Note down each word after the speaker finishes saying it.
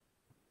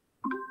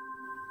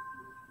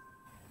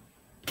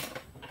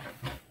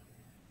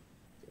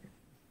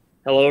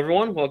Hello,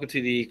 everyone. Welcome to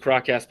the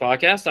Croccast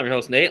podcast. I'm your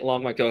host, Nate,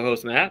 along with my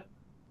co-host, Matt.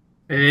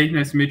 Hey,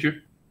 nice to meet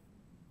you.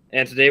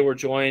 And today we're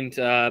joined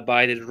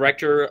by the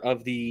director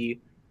of the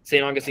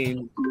St.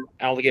 Augustine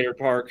Alligator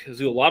Park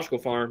Zoological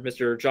Farm,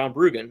 Mr. John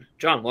Brueggen.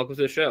 John, welcome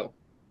to the show.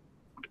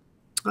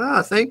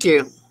 Thank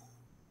you.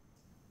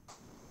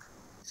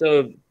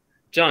 So,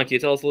 John, can you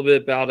tell us a little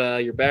bit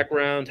about your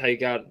background, how you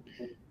got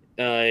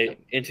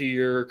into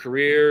your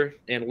career,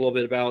 and a little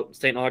bit about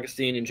St.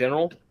 Augustine in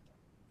general?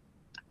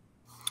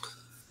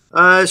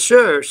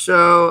 Sure.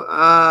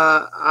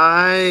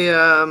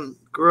 I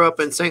grew up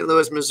in St.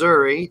 Louis,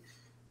 Missouri,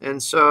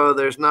 and so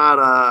there's not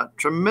a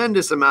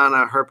tremendous amount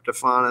of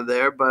herpetofauna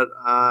there. But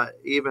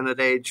even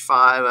at age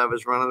 5, I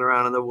was running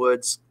around in the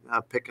woods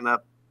picking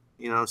up,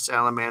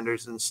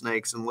 salamanders and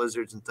snakes and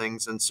lizards and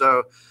things. And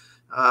so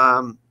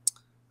um,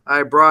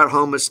 I brought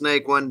home a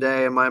snake one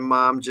day, and my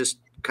mom just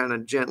kind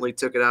of gently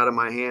took it out of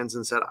my hands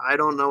and said, "I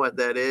don't know what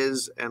that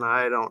is, and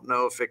I don't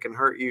know if it can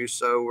hurt you,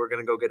 so we're going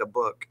to go get a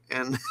book."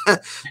 And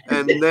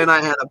and then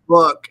I had a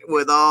book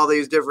with all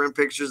these different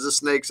pictures of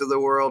snakes of the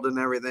world and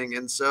everything,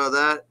 and so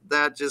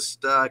that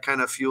just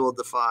kind of fueled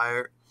the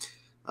fire.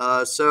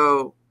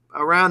 So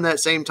around that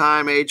same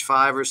time, age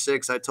 5 or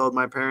 6, I told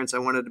my parents I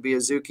wanted to be a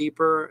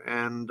zookeeper,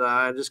 and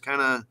I just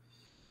kind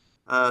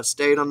of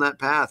stayed on that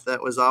path.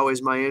 That was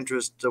always my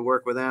interest, to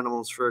work with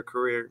animals for a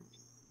career.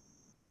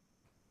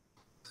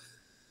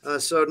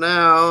 So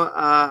now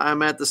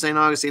I'm at the St.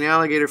 Augustine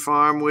Alligator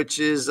Farm, which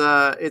is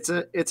it's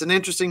an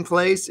interesting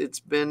place. It's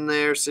been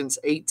there since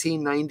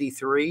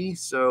 1893,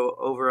 so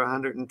over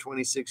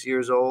 126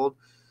 years old.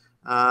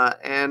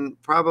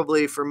 And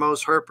probably for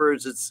most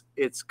herpers,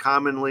 it's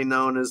commonly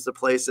known as the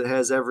place that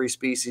has every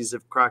species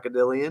of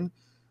crocodilian.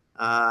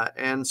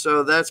 And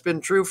so that's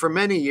been true for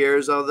many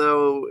years,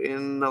 although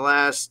in the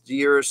last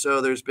year or so,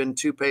 there's been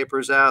 2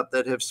 papers out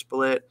that have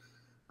split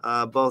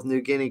both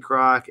New Guinea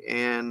croc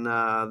and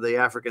the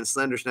African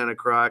slender-snouted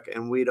croc,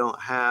 and we don't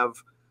have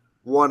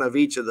one of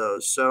each of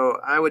those. So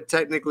I would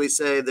technically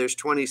say there's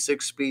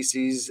 26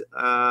 species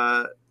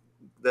that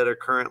are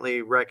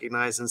currently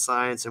recognized in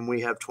science, and we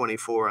have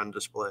 24 on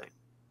display.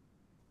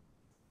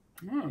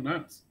 Oh,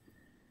 nice.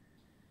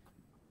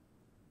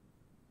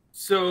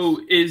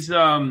 So is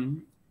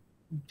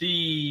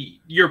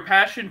your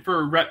passion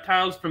for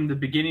reptiles from the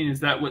beginning, is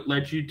that what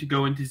led you to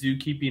go into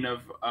zookeeping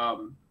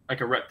of like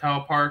a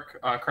reptile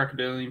park,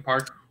 crocodilian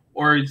park,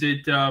 or is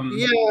it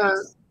Yeah.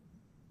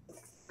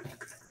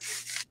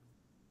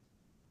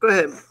 Go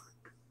ahead.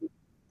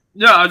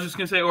 No, I was just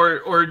gonna say,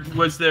 or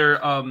was there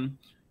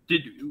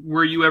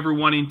were you ever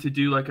wanting to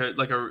do like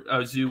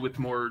a zoo with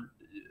more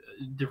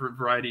different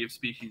variety of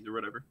species or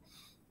whatever?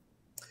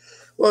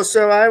 Well,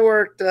 so I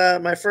worked,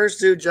 my first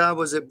zoo job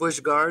was at Busch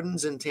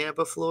Gardens in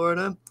Tampa,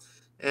 Florida.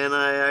 And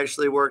I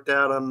actually worked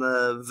out on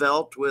the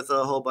veldt with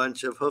a whole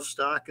bunch of hoof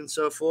stock and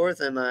so forth.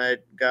 And I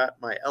got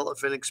my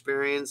elephant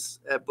experience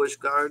at Busch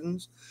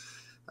Gardens.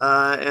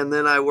 And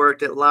then I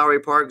worked at Lowry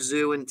Park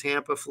Zoo in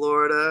Tampa,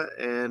 Florida.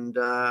 And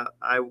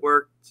I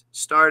worked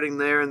starting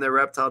there in the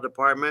reptile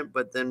department,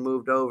 but then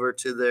moved over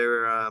to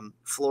their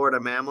Florida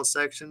mammal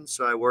section.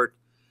 So I worked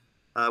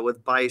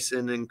with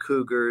bison and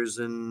cougars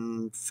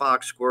and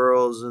fox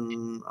squirrels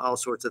and all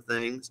sorts of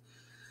things.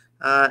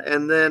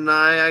 And then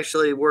I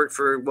actually worked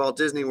for Walt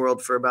Disney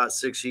World for about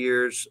 6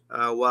 years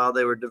while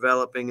they were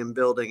developing and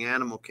building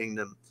Animal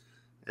Kingdom.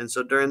 And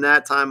so during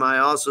that time, I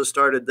also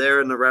started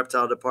there in the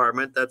reptile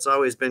department. That's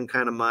always been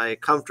kind of my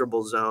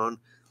comfortable zone.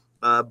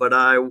 But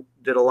I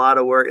did a lot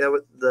of work.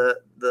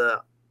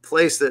 The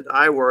place that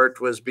I worked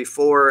was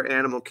before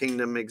Animal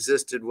Kingdom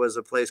existed, was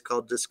a place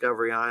called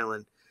Discovery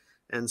Island.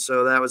 And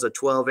so that was a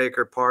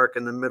 12-acre park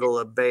in the middle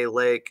of Bay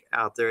Lake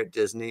out there at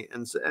Disney.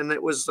 And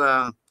it was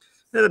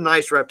it had a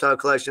nice reptile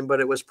collection, but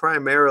it was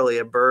primarily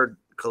a bird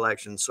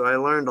collection. So I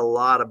learned a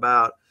lot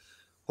about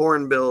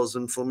hornbills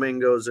and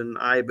flamingos and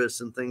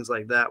ibis and things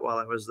like that while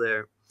I was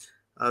there.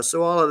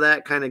 So all of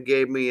that kind of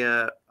gave me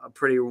a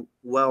pretty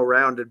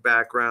well-rounded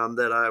background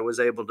that I was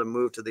able to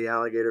move to the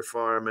Alligator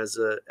Farm as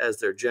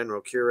their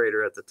general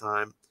curator at the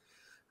time.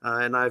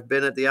 And I've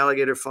been at the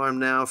Alligator Farm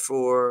now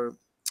for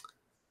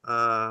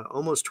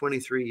almost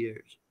 23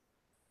 years.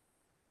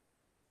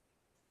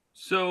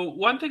 So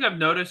one thing I've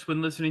noticed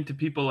when listening to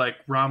people like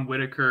Ron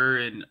Whitaker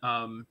and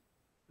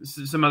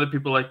some other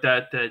people like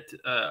that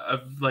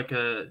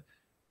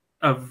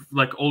of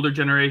like older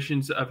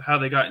generations of how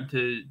they got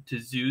into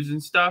zoos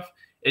and stuff,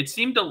 it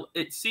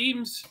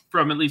seems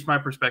from at least my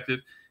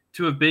perspective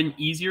to have been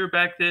easier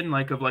back then,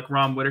 like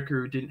Ron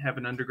Whitaker, who didn't have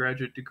an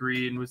undergraduate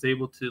degree and was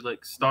able to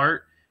like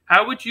start.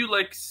 How would you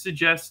like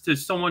suggest to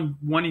someone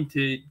wanting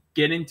to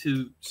get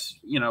into,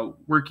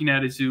 working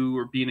at a zoo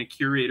or being a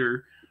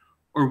curator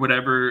or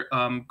whatever,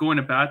 going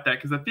about that?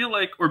 Because I feel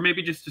like, or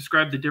maybe just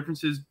describe the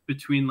differences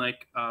between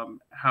like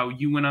how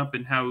you went up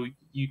and how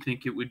you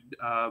think it would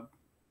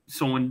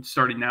someone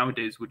starting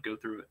nowadays would go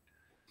through it.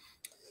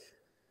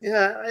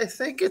 Yeah, I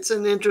think it's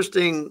an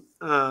interesting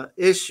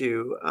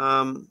issue.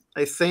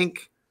 I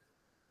think,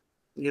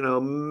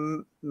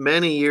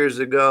 many years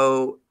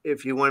ago,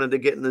 if you wanted to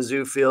get in the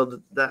zoo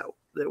field, that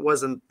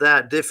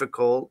that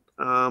difficult.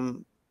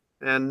 And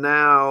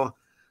now,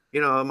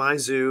 my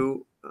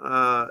zoo,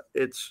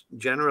 it's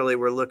generally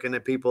we're looking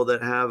at people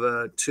that have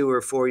a 2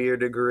 or 4 year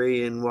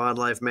degree in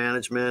wildlife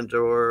management,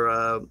 or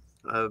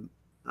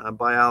a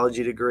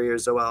biology degree or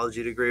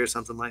zoology degree or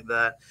something like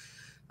that.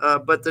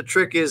 But the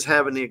trick is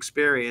having the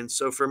experience.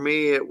 So for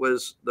me, it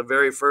was the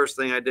very first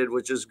thing I did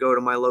was just go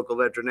to my local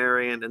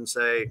veterinarian and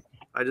say,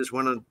 I just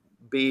want to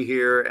be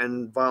here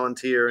and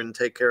volunteer and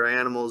take care of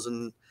animals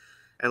and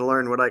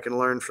learn what I can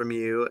learn from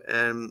you.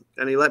 And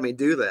he let me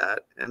do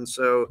that. And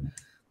so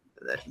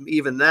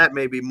even that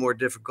may be more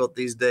difficult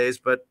these days,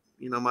 but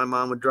my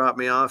mom would drop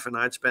me off and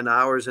I'd spend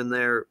hours in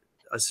there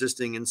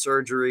assisting in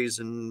surgeries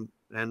and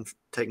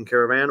taking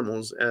care of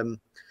animals. And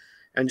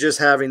just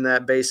having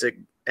that basic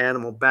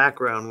animal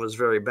background was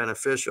very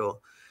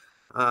beneficial.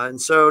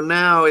 And so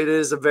now it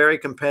is a very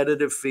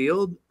competitive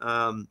field.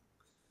 I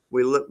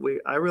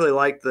really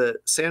like the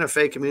Santa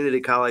Fe Community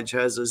College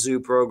has a zoo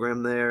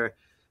program there.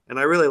 And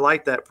I really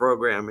like that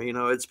program.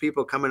 It's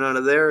people coming out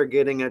of there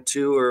getting a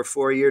 2 or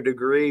 4 year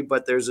degree,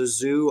 but there's a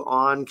zoo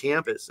on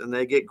campus and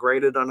they get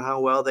graded on how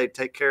well they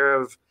take care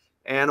of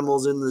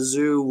animals in the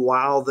zoo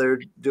while they're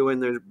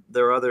doing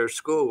their other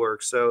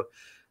schoolwork. So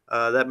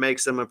that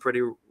makes them a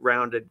pretty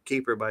rounded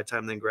keeper by the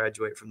time they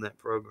graduate from that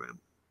program.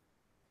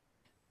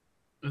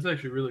 That's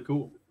actually really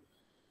cool.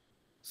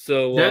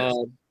 So,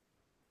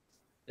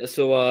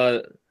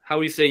 how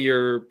would you say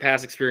your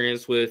past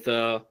experience with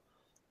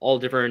all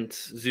different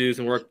zoos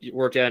and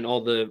worked at, and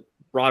all the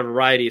broad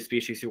variety of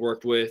species you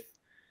worked with,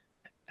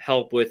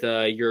 help with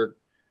your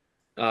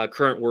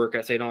current work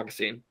at St.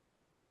 Augustine?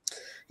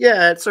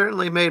 Yeah, it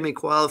certainly made me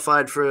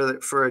qualified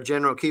for a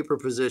general keeper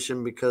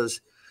position because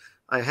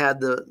I had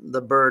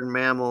the bird and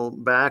mammal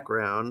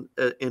background,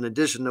 in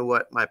addition to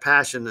what my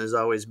passion has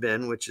always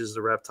been, which is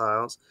the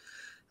reptiles.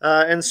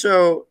 And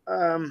so,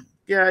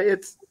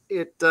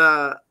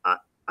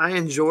 I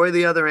enjoy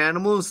the other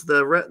animals.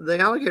 The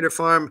alligator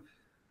farm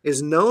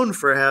is known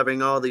for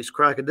having all these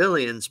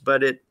crocodilians,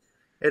 but it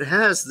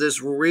has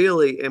this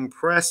really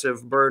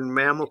impressive bird and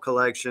mammal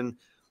collection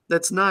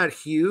that's not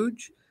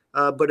huge,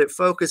 but it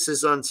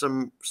focuses on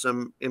some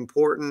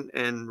important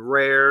and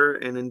rare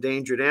and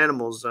endangered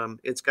animals.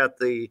 It's got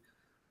the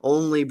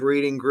only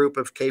breeding group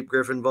of Cape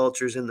Griffon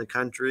vultures in the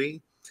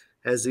country,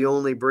 has the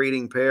only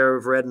breeding pair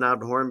of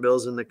red-knobbed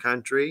hornbills in the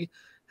country,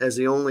 has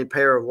the only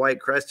pair of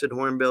white-crested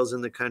hornbills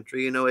in the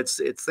country.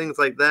 It's things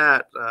like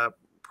that.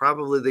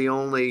 Probably the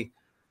only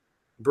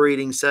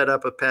breeding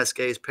setup of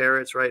Pesquet's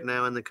parrots right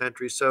now in the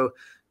country. So,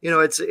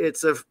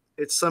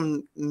 it's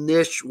some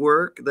niche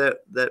work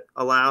that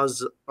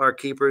allows our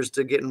keepers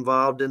to get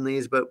involved in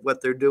these, but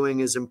what they're doing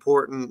is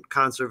important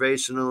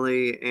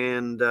conservationally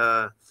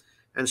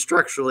and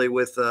structurally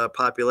with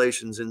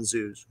populations in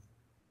zoos.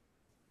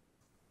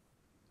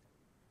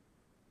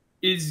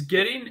 Is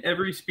getting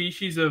every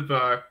species of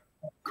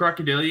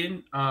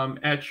crocodilian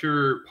at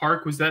your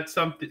park, was that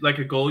something like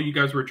a goal you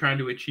guys were trying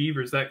to achieve,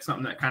 or is that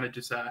something that kind of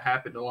just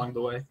happened along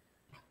the way?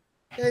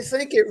 I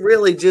think it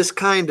really just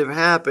kind of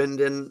happened,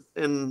 and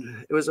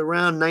it was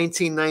around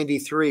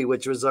 1993,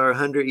 which was our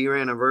 100-year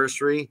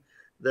anniversary,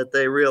 that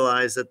they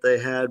realized that they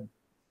had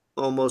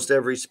almost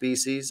every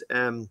species,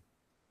 and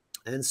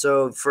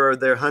so for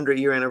their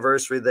 100-year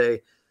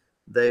anniversary,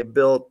 they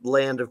built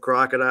Land of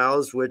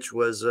Crocodiles, which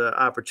was an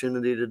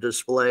opportunity to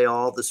display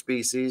all the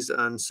species,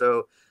 and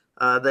so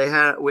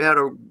we had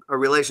a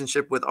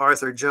relationship with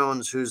Arthur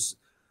Jones, who's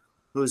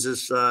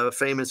this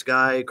famous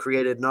guy who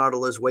created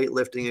Nautilus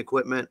weightlifting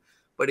equipment.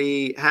 But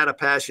he had a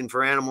passion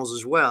for animals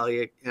as well.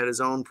 He had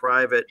his own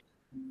private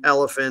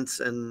elephants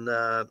and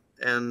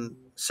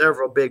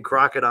several big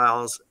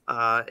crocodiles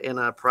in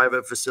a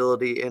private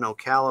facility in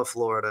Ocala,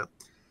 Florida.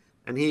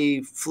 And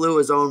he flew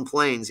his own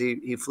planes.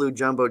 He flew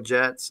jumbo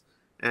jets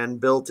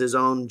and built his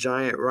own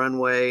giant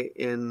runway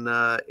in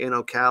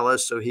Ocala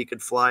so he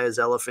could fly his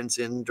elephants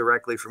in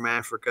directly from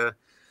Africa.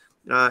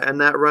 And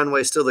that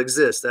runway still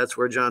exists. That's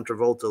where John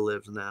Travolta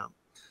lives now.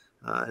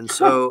 And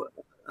so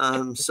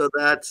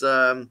that's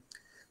a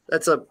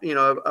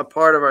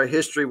part of our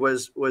history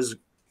was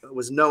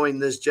knowing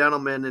this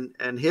gentleman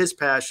and his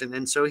passion.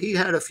 And so he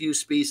had a few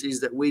species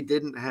that we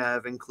didn't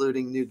have,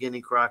 including New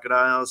Guinea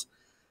crocodiles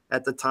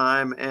at the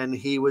time. And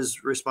he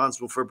was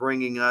responsible for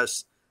bringing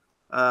us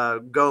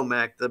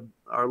Gomek,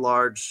 our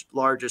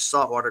largest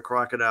saltwater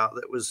crocodile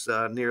that was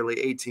nearly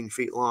 18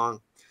 feet long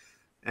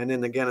and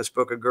in the Guinness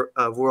Book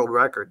of World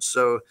Records.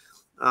 So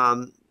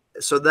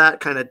that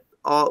kind of,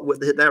 all with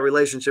that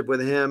relationship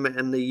with him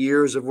and the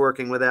years of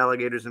working with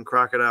alligators and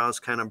crocodiles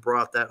kind of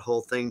brought that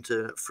whole thing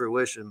to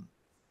fruition.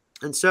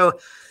 And so,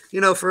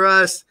 for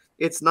us,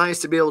 it's nice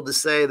to be able to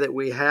say that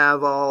we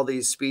have all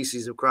these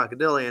species of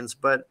crocodilians,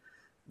 but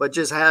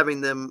just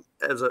having them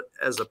as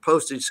a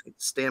postage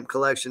stamp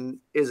collection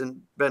isn't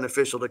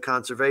beneficial to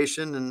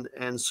conservation.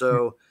 And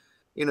so,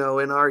 in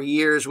our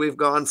years, we've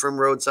gone from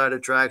roadside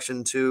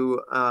attraction to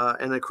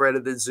an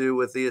accredited zoo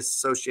with the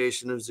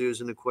Association of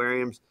Zoos and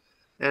Aquariums.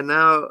 And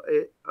now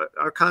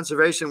our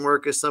conservation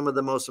work is some of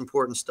the most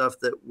important stuff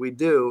that we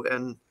do.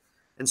 And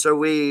so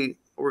we're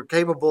we're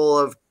capable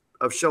of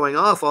showing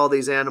off all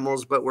these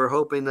animals, but we're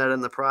hoping that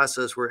in the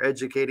process we're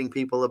educating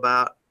people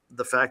about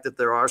the fact that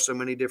there are so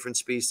many different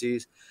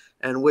species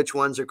and which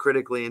ones are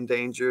critically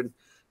endangered,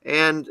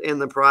 and in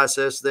the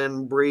process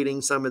then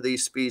breeding some of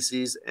these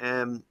species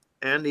and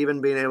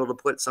even being able to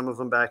put some of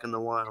them back in the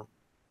wild.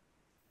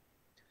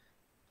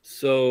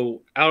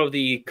 So out of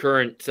the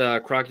current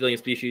crocodilian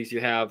species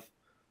you have,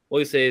 what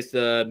do you say is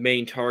the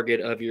main target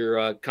of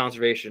your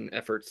conservation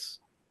efforts?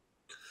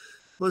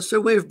 Well,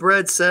 so we've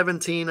bred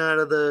 17 out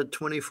of the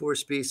 24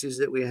 species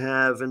that we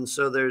have, and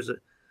so there's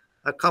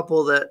a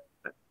couple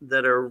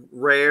that are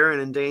rare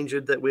and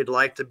endangered that we'd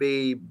like to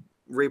be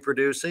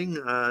reproducing.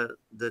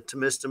 The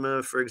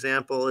Temistoma, for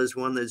example, is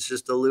one that's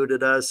just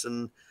eluded us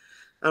and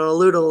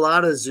eluded a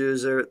lot of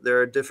zoos.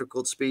 They're a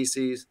difficult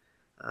species.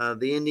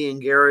 The Indian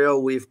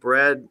Gharial we've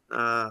bred,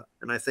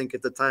 and I think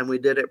at the time we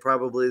did it,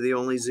 probably the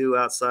only zoo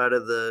outside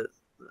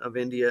of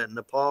India and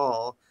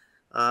Nepal.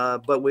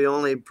 But we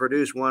only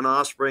produced one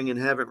offspring and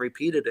haven't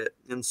repeated it.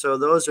 And so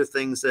those are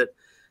things that,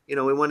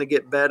 we want to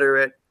get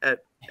better at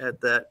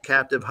that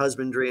captive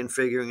husbandry and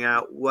figuring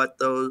out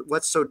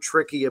what's so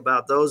tricky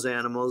about those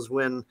animals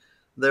when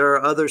there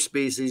are other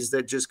species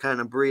that just kind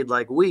of breed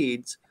like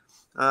weeds.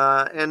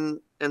 And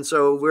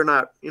so we're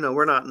not in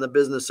the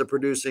business of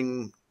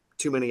producing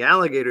too many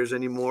alligators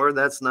anymore.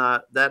 That's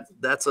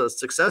a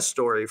success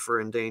story for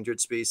endangered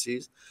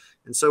species.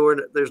 And so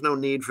there's no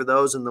need for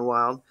those in the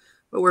wild.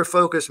 But we're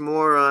focused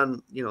more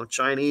on,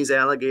 Chinese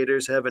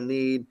alligators have a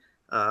need,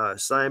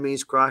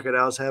 Siamese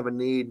crocodiles have a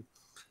need.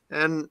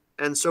 And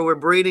so we're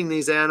breeding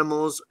these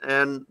animals.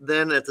 And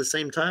then at the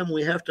same time,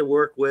 we have to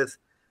work with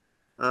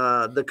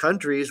the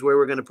countries where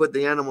we're going to put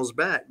the animals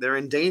back. They're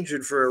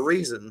endangered for a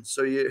reason.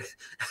 So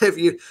if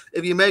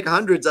you make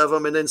hundreds of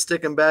them and then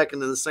stick them back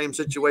into the same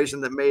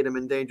situation that made them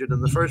endangered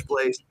in the first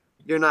place,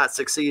 you're not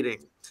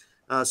succeeding.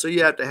 So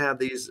you have to have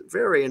these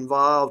very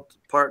involved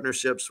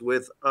partnerships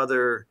with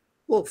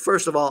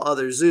first of all,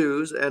 other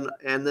zoos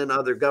and then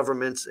other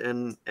governments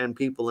and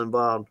people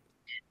involved.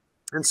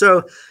 And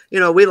so,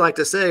 we like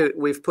to say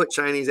we've put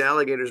Chinese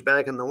alligators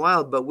back in the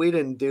wild, but we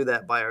didn't do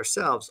that by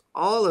ourselves.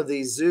 All of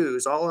these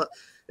zoos,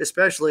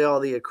 especially all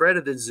the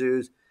accredited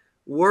zoos,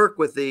 work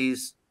with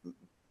these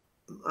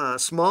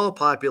small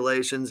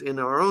populations in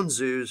our own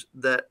zoos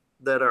that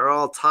are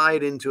all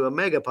tied into a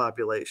mega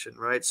population,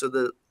 right?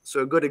 So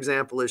a good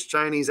example is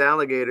Chinese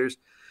alligators.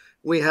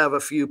 We have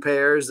a few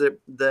pairs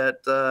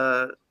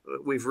that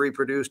we've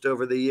reproduced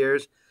over the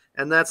years,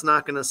 and that's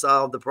not going to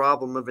solve the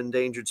problem of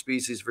endangered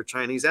species for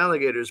Chinese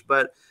alligators.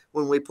 But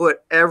when we put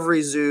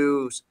every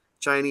zoo's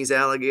Chinese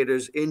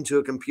alligators into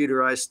a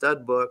computerized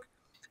stud book,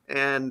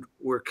 and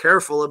we're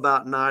careful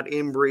about not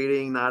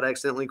inbreeding, not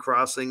accidentally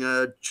crossing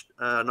an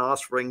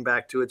offspring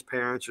back to its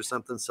parents or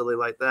something silly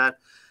like that,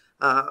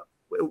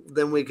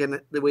 then we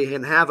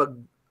can have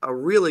a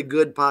really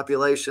good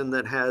population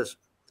that has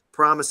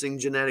promising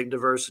genetic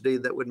diversity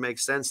that would make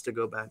sense to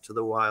go back to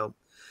the wild.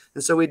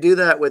 And so we do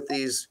that with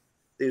these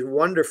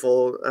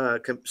wonderful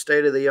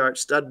state-of-the-art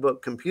stud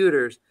book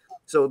computers.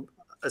 So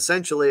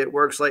essentially it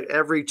works like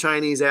every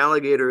Chinese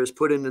alligator is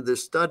put into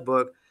this stud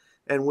book,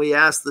 and we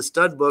ask the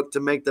stud book to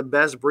make the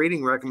best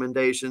breeding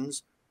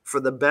recommendations for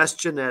the best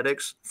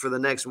genetics for the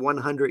next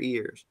 100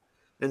 years.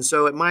 And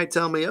so it might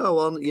tell me, oh,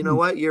 well, you know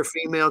what? Your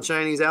female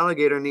Chinese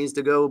alligator needs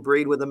to go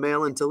breed with a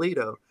male in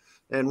Toledo.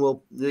 And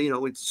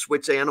we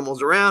switch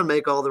animals around,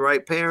 make all the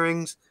right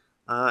pairings.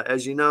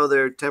 As you know,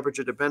 they're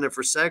temperature dependent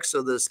for sex.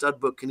 So the stud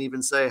book can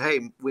even say,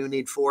 hey, we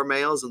need 4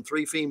 males and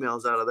 3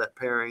 females out of that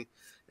pairing.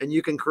 And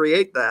you can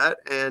create that.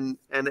 And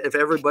if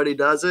everybody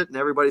does it and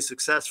everybody's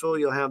successful,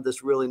 you'll have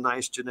this really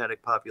nice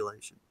genetic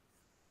population.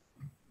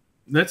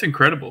 That's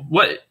incredible.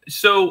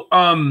 So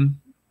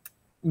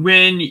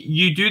when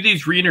you do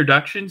these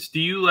reintroductions,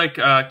 do you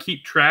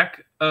keep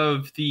track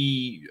of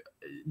the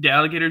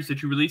alligators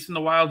that you release in the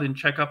wild and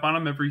check up on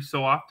them every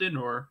so often,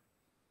 or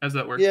how does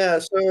that work? Yeah.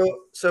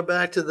 So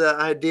back to the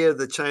idea of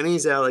the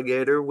Chinese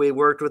alligator, we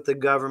worked with the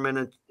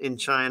government in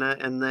China,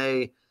 and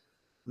they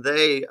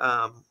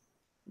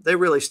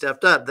really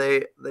stepped up.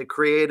 They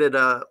created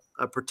a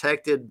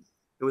protected.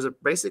 It was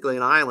basically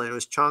an island. It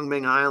was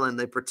Chongming Island.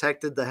 They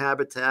protected the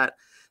habitat.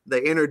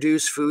 They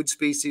introduced food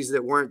species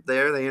that weren't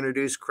there. They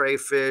introduced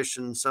crayfish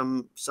and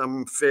some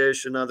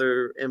fish and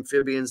other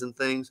amphibians and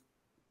things,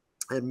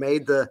 and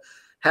made the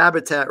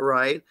habitat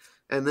right.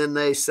 And then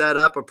they set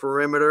up a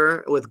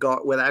perimeter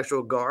with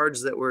actual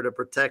guards that were to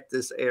protect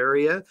this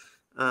area.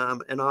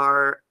 And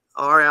our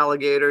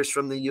alligators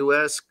from the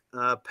U.S.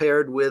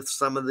 Paired with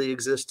some of the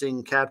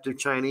existing captive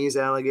Chinese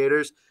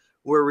alligators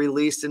were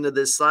released into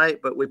this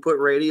site, but we put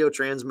radio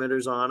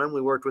transmitters on them.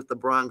 We worked with the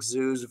Bronx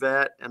Zoo's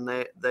vet, and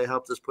they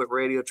helped us put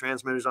radio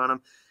transmitters on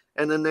them.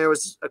 And then there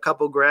was a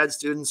couple grad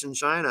students in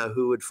China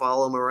who would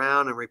follow them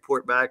around and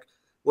report back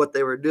what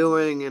they were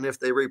doing and if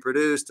they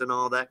reproduced and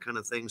all that kind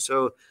of thing.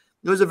 So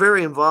it was a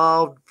very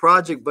involved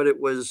project, but it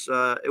was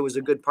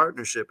a good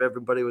partnership.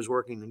 Everybody was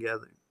working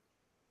together.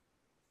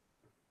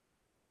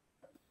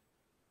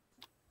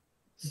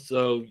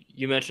 So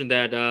you mentioned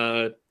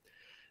that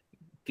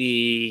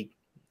the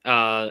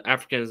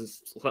African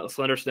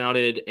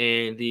slender-snouted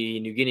and the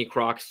New Guinea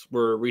crocs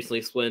were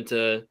recently split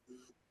into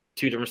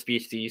two different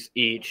species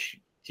each.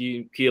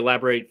 Can you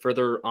elaborate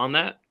further on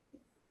that?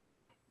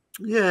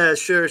 Yeah,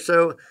 sure.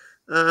 So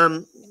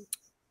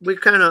we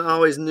kind of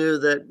always knew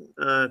that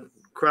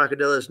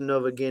Crocodilus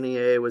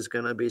novaguineae was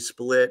going to be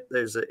split.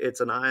 It's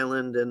an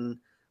island, and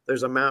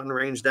there's a mountain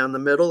range down the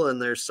middle,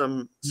 and there's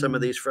some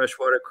of these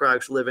freshwater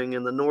crocs living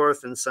in the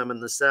north and some in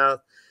the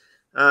south.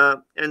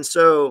 And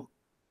so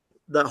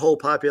the whole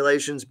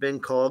population's been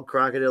called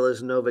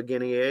Crocodilus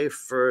novaguineae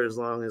for as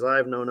long as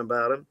I've known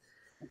about them.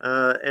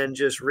 And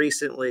just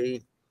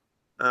recently,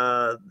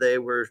 they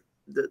were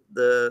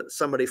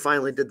somebody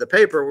finally did the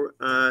paper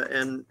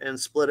and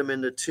split them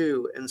into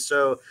two. And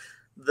so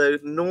the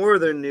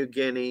northern New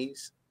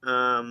Guineas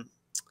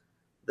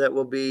that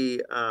will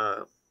be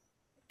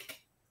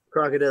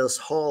Crocodilus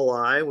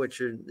hallei,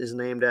 which is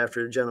named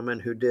after a gentleman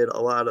who did a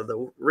lot of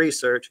the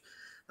research,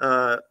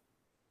 are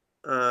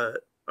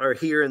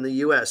here in the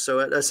U.S. So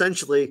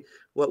essentially,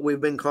 what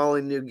we've been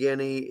calling New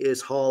Guinea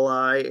is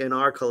hallei in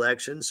our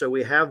collection. So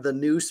we have the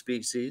new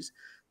species,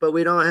 but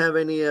we don't have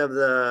any of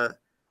the.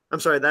 I'm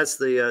sorry, that's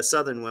the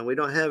southern one. We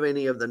don't have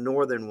any of the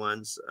northern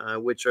ones,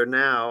 which are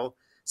now.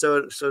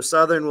 So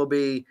southern will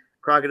be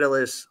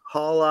Crocodilus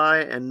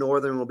hallei, and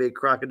northern will be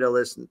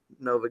Crocodilus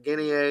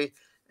novaguineae.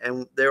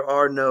 And there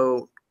are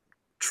no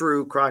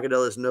true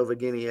Crocodilus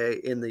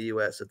novaguineae in the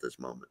U.S. at this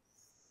moment.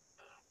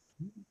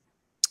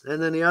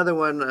 And then the other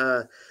one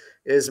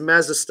is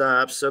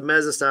Mesostops. So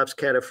Mesostops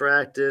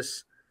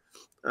cataphractus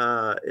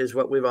is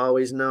what we've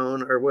always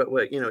known, or what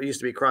it used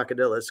to be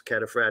Crocodilus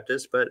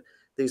cataphractus, but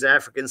these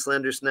African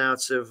slender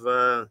snouts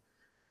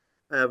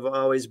have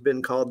always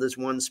been called this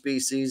one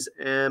species,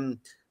 and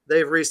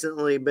they've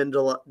recently been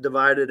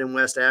divided in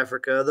West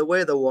Africa. The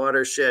way the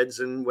watersheds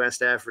in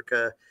West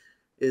Africa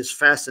is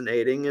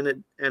fascinating,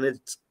 and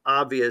it's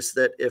obvious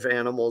that if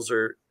animals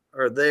are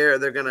there,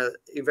 they're going to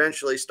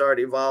eventually start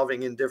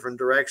evolving in different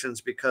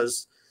directions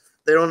because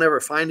they don't ever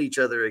find each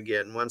other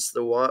again. Once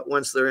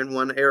they're in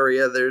one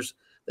area,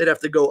 they'd have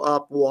to go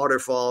up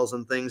waterfalls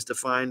and things to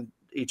find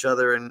each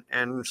other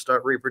and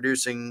start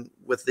reproducing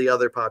with the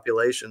other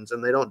populations,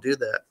 and they don't do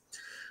that.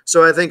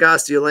 So I think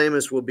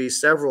Osteolaemus will be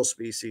several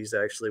species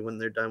actually when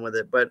they're done with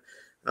it. But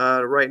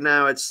right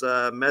now it's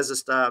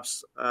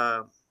Mesostops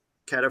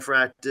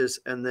cataphractus,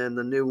 and then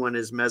the new one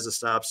is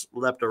Mesostops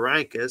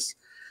leptorhynchus.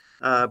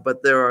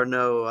 But there are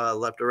no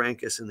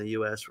leptorhynchus in the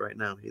U.S. right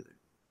now either.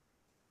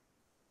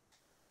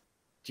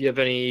 Do you have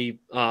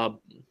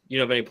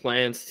any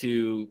plans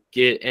to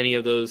get any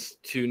of those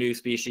two new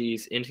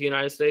species into the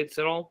United States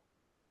at all?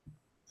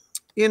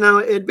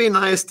 It'd be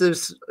nice to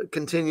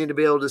continue to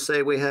be able to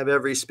say we have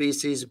every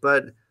species,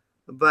 but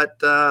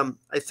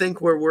I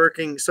think we're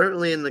working,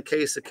 certainly in the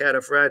case of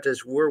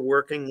cataphractus, we're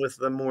working with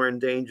the more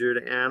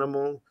endangered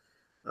animal.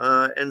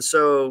 And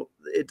so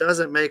it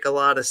doesn't make a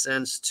lot of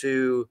sense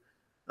to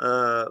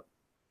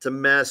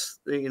mess,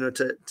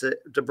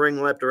 to bring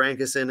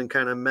leptorhynchus in and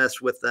kind of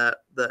mess with the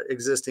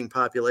existing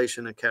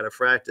population of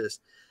cataphractus.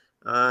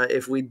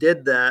 If we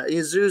did that,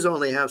 zoos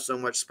only have so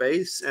much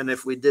space, and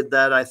if we did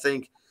that, I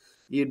think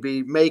you'd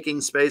be making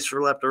space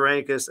for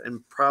leptorhynchus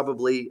and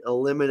probably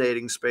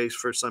eliminating space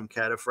for some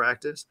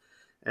cataphractus.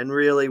 And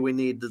really, we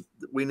need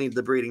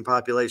the breeding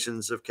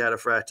populations of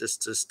cataphractus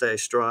to stay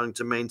strong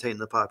to maintain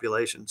the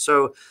population.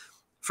 So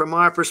from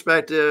our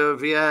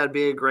perspective, yeah, it'd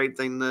be a great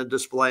thing to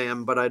display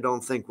them, but I don't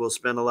think we'll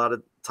spend a lot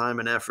of time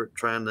and effort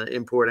trying to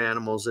import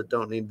animals that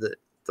don't need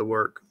the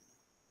work.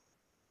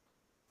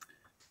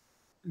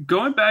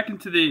 Going back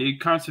into the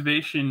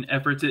conservation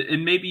efforts,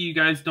 and maybe you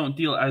guys don't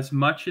deal as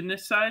much in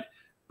this side,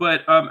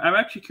 but I'm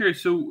actually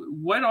curious. So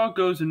what all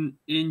goes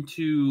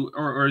into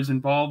or is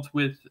involved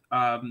with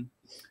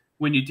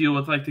when you deal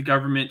with like the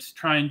government's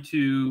trying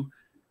to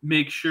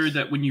make sure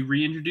that when you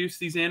reintroduce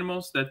these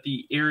animals, that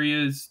the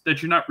areas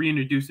that you're not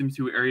reintroducing them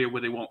to an area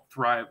where they won't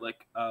thrive,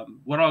 like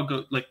what all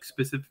go like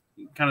specific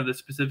kind of the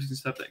specifics and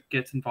stuff that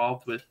gets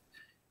involved with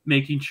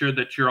making sure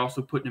that you're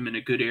also putting them in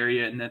a good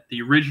area and that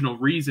the original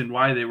reason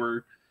why they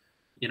were,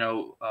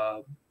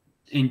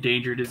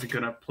 endangered isn't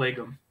going to plague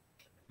them.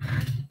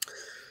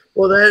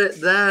 Well,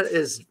 that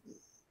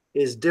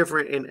is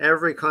different in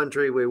every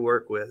country we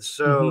work with.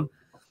 So,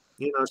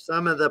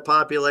 some of the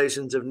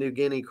populations of New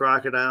Guinea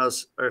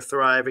crocodiles are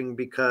thriving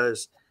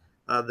because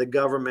the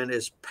government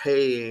is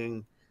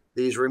paying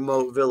these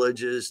remote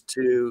villages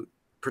to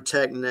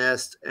protect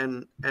nests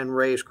and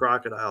raise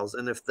crocodiles.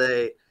 And if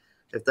they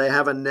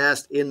have a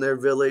nest in their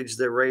village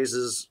that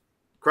raises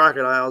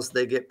crocodiles,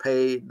 they get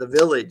paid. The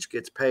village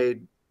gets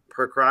paid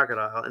per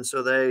crocodile, and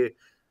so they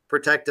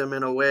protect them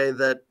in a way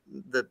that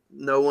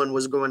no one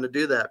was going to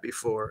do that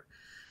before.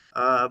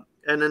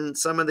 And then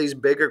some of these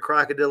bigger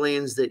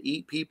crocodilians that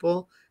eat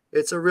people,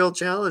 it's a real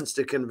challenge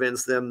to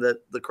convince them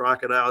that the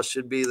crocodiles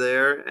should be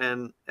there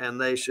and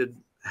they should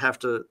have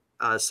to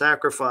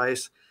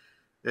sacrifice,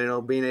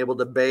 being able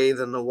to bathe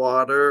in the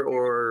water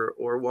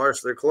or wash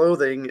their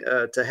clothing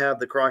to have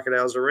the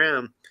crocodiles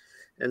around.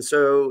 And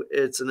so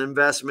it's an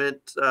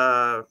investment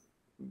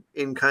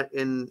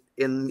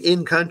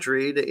in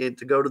country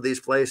to go to these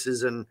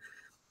places and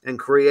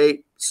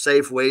create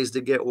safe ways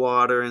to get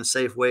water and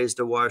safe ways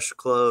to wash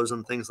clothes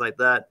and things like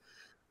that,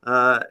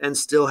 and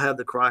still have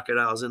the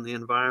crocodiles in the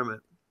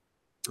environment.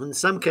 In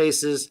some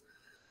cases,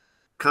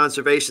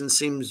 conservation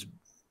seems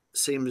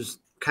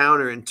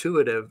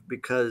counterintuitive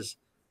because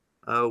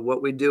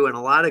what we do in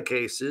a lot of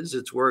cases,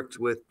 it's worked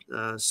with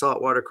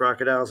saltwater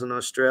crocodiles in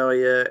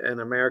Australia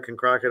and American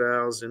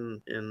crocodiles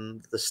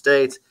in the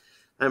States,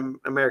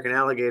 American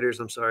alligators,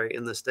 I'm sorry,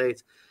 in the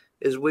States,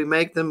 is we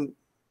make them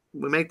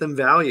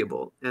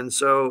valuable. And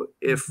so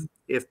if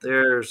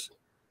there's,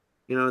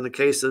 in the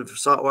case of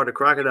saltwater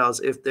crocodiles,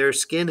 if their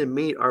skin and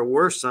meat are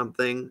worth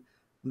something,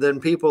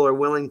 then people are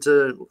willing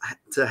to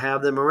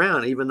have them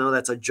around, even though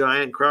that's a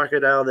giant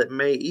crocodile that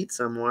may eat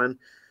someone.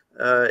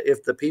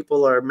 If the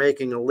people are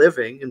making a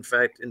living, in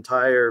fact,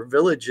 entire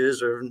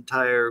villages or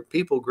entire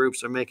people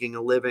groups are making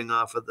a living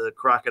off of the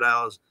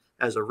crocodiles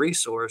as a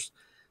resource,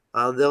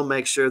 they'll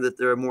make sure that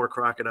there are more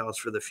crocodiles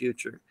for the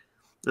future.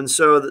 And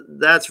so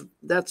that's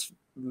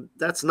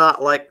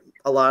not like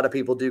a lot of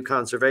people do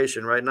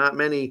conservation, right? Not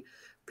many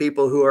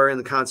people who are in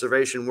the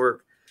conservation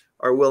work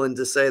are willing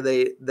to say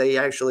they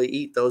actually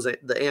eat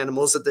the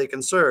animals that they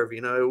conserve.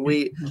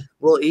 We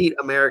will eat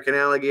American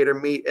alligator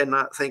meat and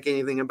not think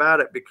anything about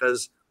it,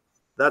 because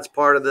that's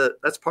part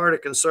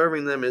of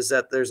conserving them, is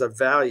that there's a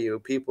value.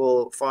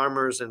 People,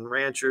 farmers and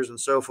ranchers and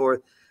so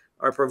forth,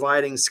 are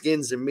providing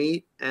skins and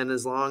meat, and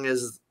as long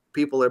as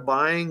people are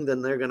buying,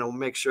 then they're going to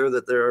make sure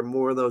that there are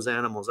more of those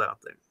animals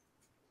out there.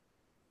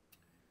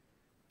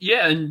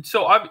 Yeah, and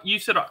so you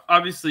said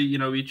obviously,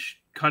 each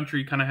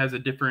country kind of has a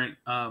different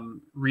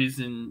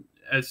reason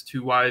as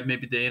to why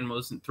maybe the animal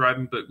isn't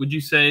thriving. But would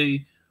you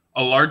say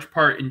a large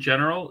part in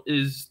general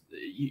is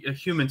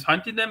humans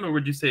hunting them, or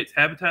would you say it's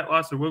habitat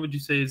loss, or what would you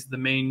say is the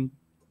main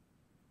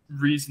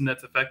reason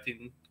that's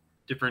affecting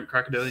different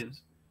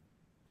crocodilians?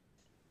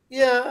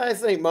 Yeah, I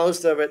think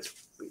most of it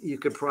you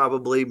could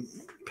probably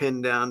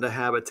pin down to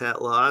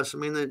habitat loss. I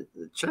mean, the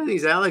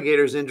Chinese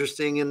alligator is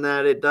interesting in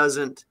that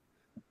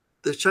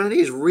the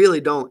Chinese really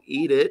don't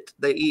eat it.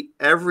 They eat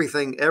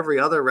everything, every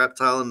other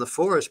reptile in the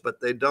forest, but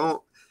they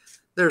don't.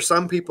 There are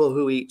some people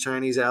who eat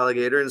Chinese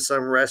alligator, and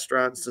some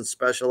restaurants and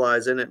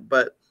specialize in it.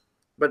 But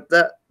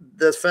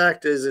the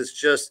fact is, it's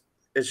just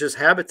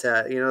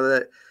habitat.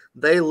 That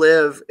they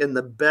live in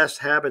the best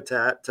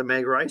habitat to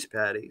make rice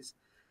paddies,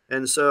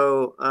 and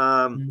so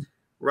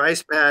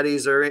rice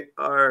paddies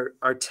are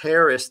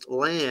terraced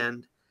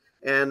land.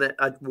 And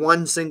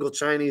one single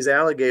Chinese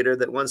alligator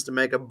that wants to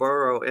make a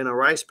burrow in a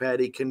rice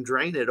paddy can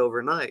drain it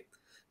overnight.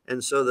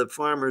 And so the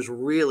farmers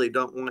really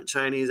don't want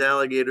Chinese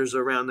alligators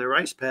around their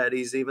rice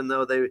paddies, even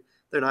though they're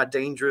not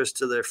dangerous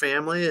to their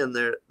family, and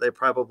they're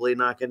probably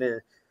not going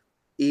to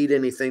eat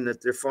anything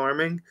that they're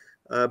farming.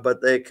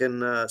 But they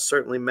can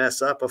certainly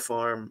mess up a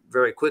farm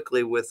very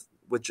quickly with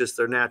just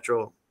their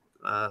natural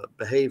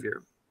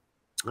behavior.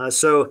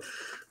 So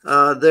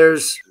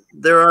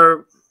there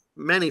are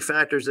many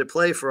factors at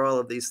play for all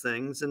of these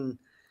things, and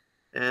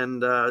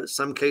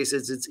some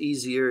cases it's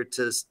easier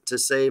to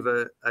save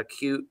a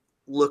cute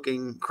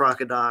looking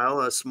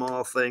crocodile, a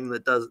small thing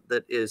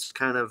that is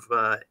kind of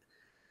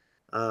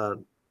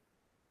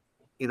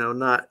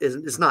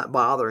it's not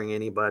bothering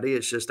anybody,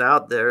 it's just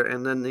out there.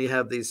 And then you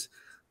have these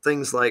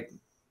things like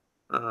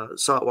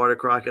saltwater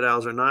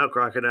crocodiles or Nile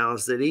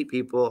crocodiles that eat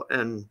people,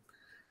 and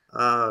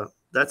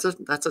that's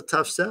a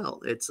tough sell.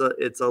 It's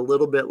a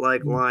little bit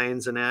like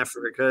lions in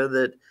Africa,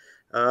 that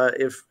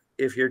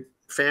if your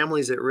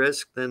family's at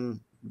risk,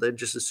 then they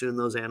just assume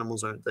those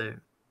animals aren't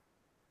there.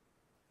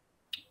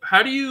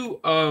 How do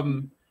you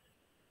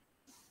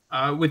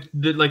with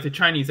the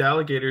Chinese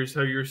alligators,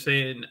 how you're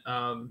saying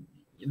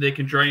they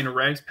can drain a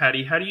rice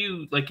paddy, how do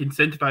you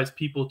incentivize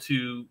people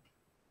to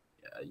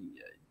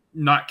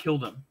not kill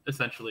them,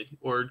 essentially,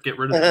 or get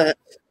rid of them?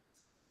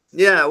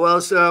 Yeah, well,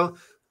 so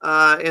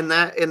in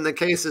the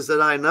cases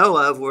that I know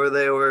of where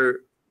they were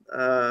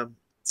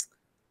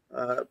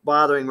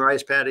bothering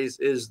rice paddies,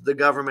 is the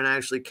government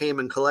actually came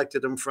and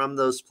collected them from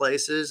those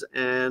places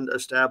and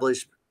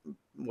established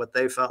what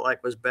they felt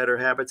like was better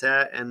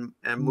habitat, and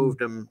moved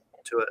them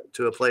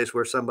to a place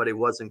where somebody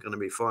wasn't going to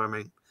be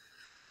farming.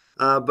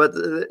 But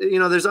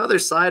there's other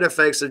side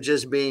effects of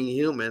just being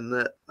human,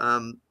 that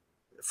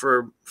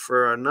for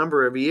a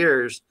number of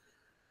years,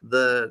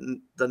 the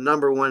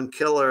number one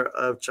killer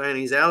of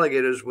Chinese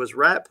alligators was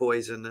rat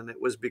poison, and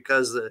it was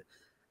because the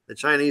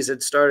Chinese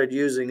had started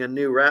using a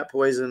new rat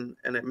poison,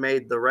 and it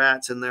made the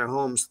rats in their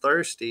homes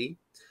thirsty,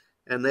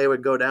 and they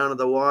would go down to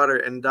the water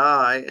and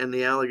die, and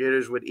the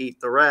alligators would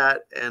eat the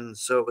rat. And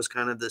so it was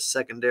kind of this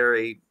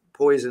secondary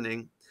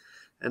poisoning,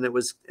 and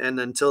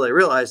until they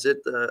realized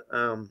it,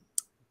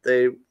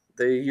 they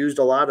used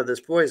a lot of this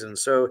poison.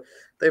 So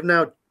they've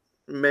now,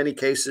 in many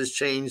cases,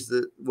 changed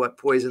what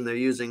poison they're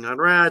using on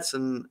rats,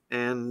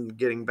 and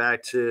getting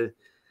back to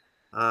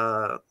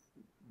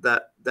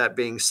that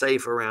being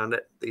safe around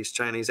these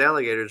Chinese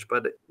alligators.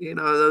 But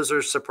those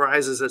are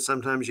surprises that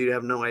sometimes you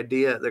have no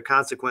idea. The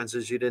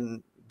consequences you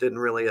didn't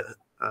really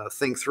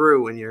think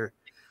through when you're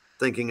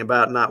thinking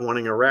about not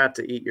wanting a rat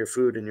to eat your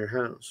food in your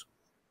house.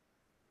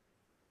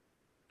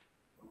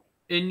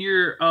 In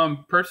your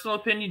personal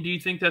opinion, do you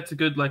think that's a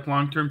good like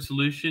long-term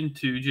solution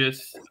to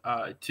just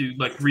to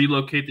like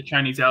relocate the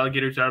Chinese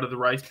alligators out of the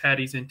rice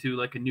paddies into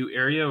like a new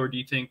area, or do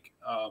you think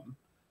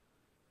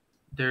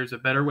there's a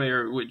better way,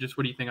 or what do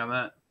you think on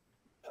that?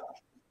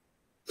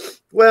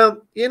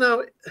 Well, you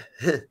know,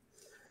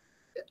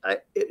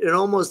 it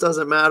almost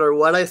doesn't matter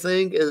what I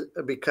think,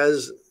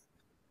 because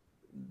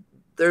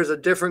there's a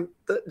different,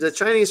 the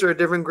Chinese are a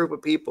different group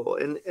of people.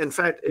 And in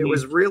fact, it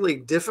was really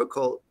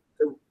difficult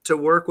to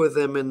work with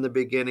them in the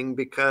beginning,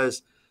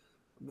 because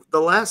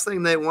the last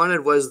thing they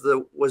wanted was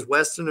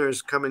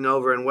Westerners coming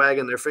over and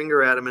wagging their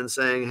finger at them and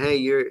saying, "Hey,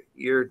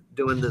 you're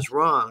doing this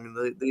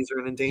wrong. These are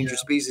an endangered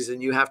species,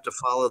 and you have to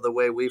follow the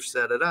way we've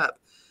set it up."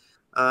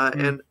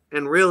 And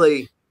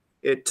really,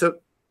 it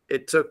took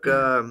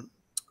a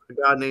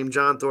guy named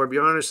John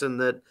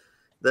Thorbjarnarson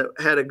that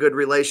had a good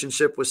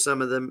relationship with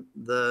some of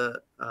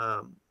the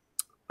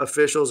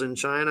officials in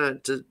China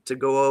to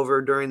go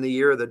over during the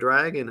Year of the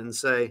Dragon and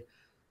say,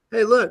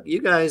 "Hey, look,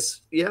 you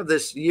guys, you have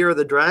this Year of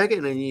the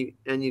Dragon, and you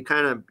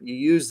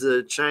use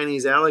the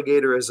Chinese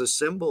alligator as a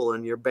symbol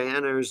in your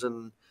banners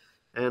and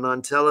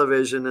on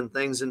television and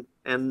things, and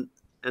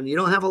you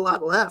don't have a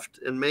lot left.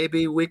 And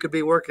maybe we could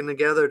be working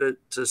together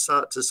to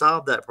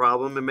solve that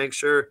problem and make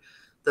sure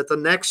that the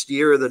next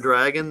Year of the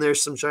Dragon,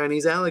 there's some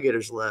Chinese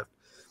alligators left."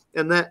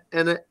 And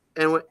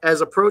as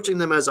approaching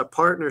them as a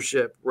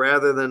partnership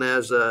rather than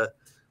as an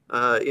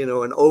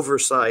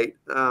oversight,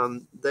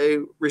 they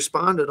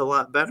responded a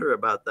lot better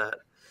about that.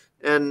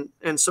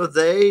 And so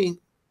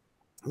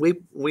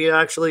we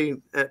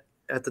actually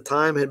at the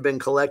time had been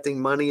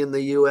collecting money in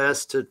the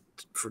U.S. to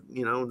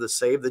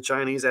save the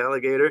Chinese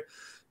alligator,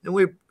 and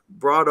we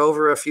brought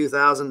over a few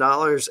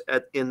 $1,000s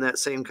in that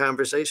same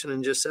conversation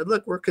and just said,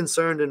 "Look, we're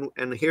concerned, and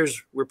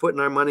we're putting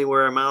our money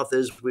where our mouth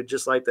is. We'd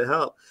just like to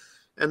help."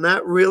 And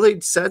that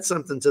really said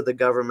something to the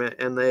government,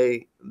 and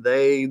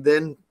they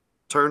then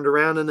turned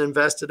around and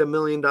invested $1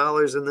 million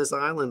in this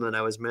island that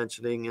I was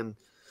mentioning, and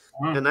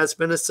that's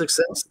been a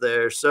success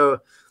there. So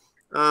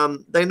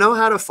they know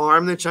how to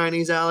farm the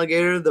Chinese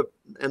alligator.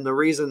 And the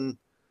reason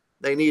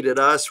they needed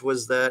us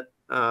was that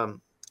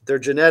their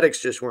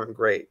genetics just weren't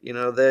great.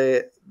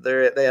 They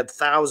had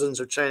thousands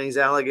of Chinese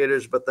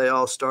alligators, but they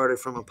all started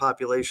from a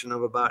population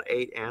of about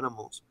 8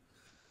 animals.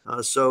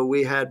 So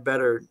we had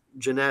better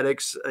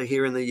genetics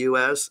here in the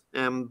U.S.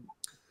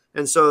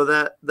 And so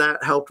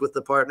that helped with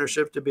the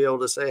partnership to be able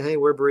to say, "Hey,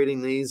 we're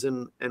breeding these,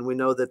 and we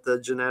know that the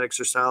genetics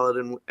are solid,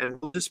 and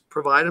we'll just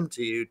provide them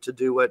to you to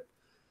do what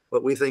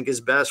we think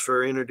is best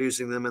for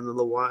introducing them into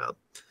the wild."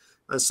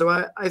 So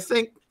I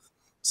think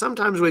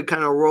sometimes we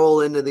kind of roll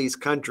into these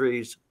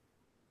countries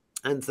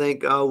and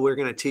think, "Oh, we're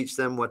going to teach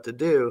them what to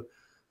do."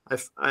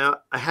 I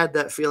had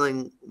that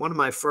feeling one of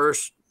my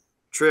first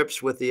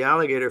trips with the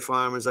alligator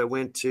farm as I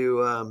went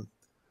to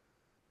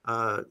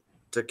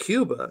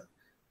Cuba.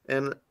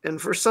 And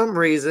for some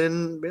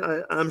reason,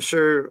 I'm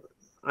sure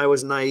I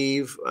was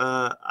naive.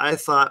 I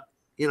thought,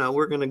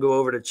 we're going to go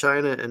over to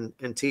China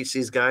and teach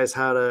these guys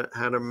how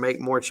to make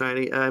more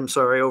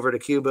over to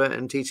Cuba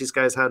and teach these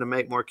guys how to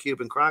make more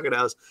Cuban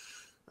crocodiles.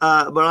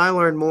 But I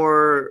learned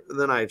more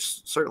than I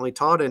certainly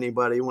taught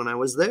anybody when I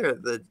was there.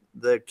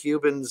 The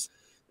Cubans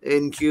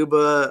in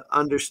Cuba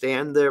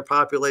understand their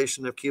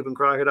population of Cuban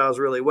crocodiles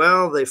really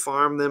well. They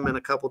farm them in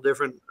a couple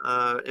different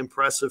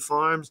impressive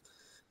farms.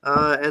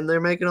 And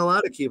they're making a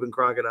lot of Cuban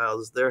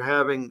crocodiles. They're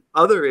having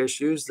other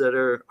issues that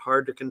are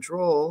hard to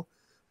control,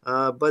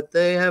 but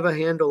they have a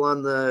handle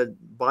on the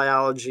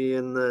biology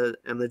and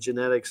the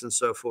genetics and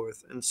so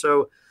forth. And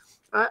so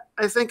I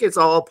think it's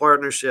all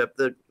partnership.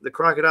 The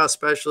Crocodile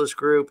Specialist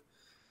Group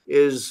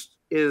has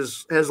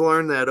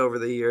learned that over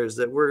the years,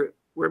 that we're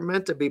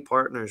meant to be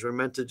partners. We're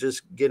meant to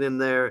just get in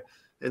there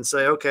and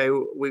say, "Okay,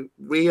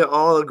 we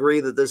all agree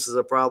that this is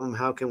a problem.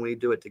 How can we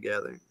do it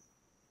together?"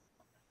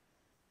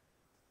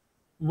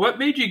 What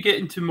made you get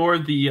into more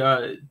of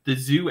the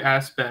zoo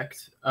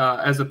aspect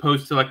as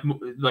opposed to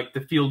like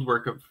the field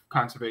work of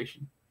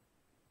conservation?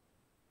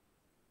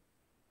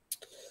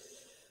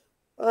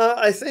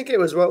 I think it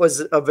was what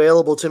was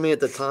available to me at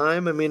the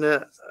time. I mean,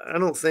 I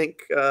don't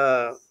think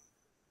when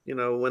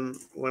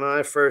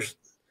I first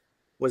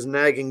was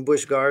nagging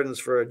Busch Gardens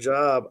for a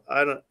job,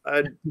 I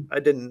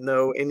didn't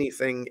know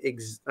anything.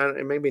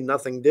 Maybe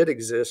nothing did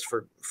exist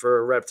for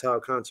reptile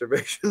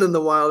conservation in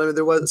the wild. I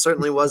mean,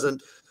 certainly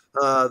wasn't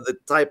the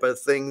type of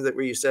thing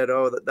where you said,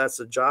 "Oh, that's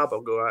a job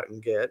I'll go out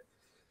and get."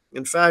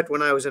 In fact,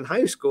 when I was in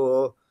high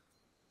school,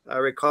 I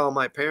recall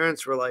my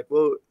parents were like,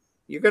 "Well,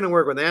 you're going to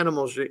work with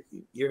animals.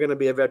 You're going to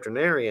be a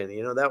veterinarian."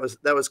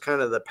 That was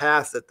kind of the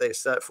path that they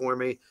set for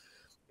me.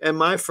 And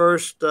my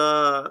first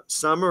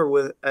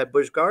summer at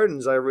Busch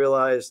Gardens, I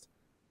realized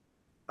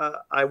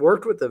I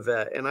worked with the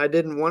vet, and I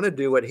didn't want to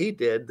do what he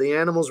did. The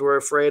animals were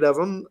afraid of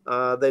him.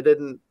 They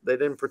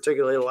didn't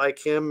particularly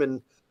like him,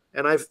 and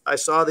I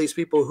saw these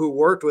people who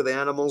worked with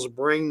animals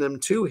bring them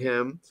to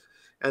him,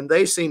 and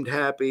they seemed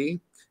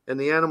happy, and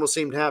the animals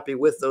seemed happy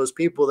with those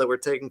people that were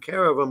taking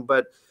care of them.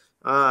 But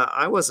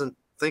I wasn't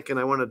thinking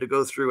I wanted to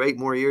go through 8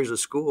 more years of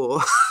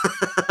school.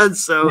 And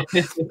so,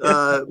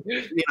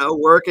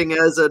 working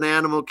as an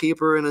animal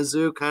keeper in a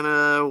zoo kind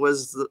of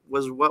was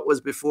what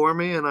was before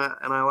me, and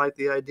I like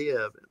the idea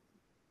of it.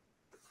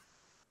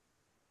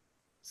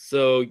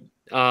 So,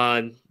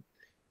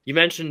 you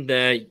mentioned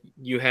that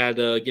you had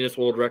a Guinness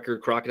World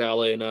Record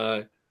crocodile in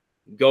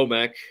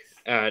Gomek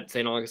at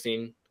St.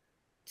 Augustine.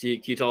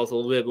 Can you tell us a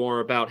little bit more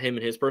about him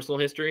and his personal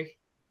history?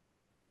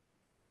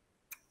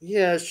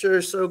 Yeah,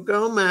 sure. So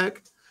Gomek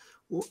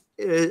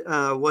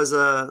was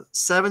a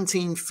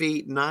 17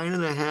 feet,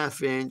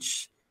 9.5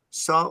 inch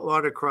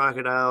saltwater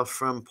crocodile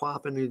from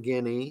Papua New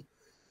Guinea.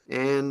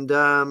 And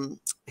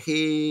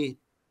he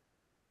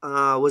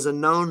was a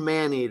known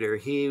man-eater.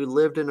 He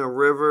lived in a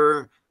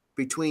river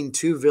between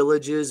 2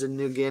 villages in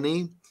New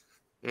Guinea.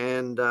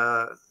 And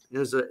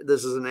this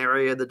is an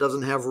area that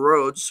doesn't have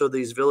roads. So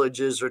these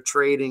villages are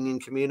trading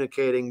and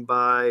communicating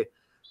by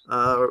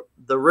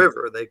the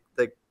river.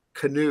 They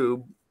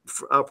canoe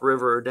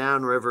upriver or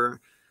downriver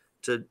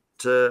to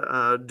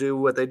do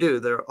what they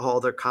do. All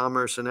their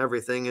commerce and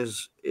everything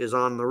is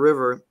on the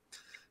river.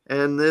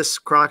 And this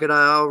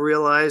crocodile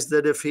realized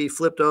that if he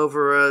flipped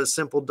over a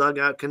simple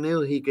dugout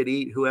canoe, he could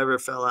eat whoever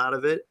fell out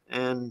of it.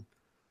 And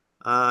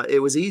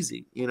it was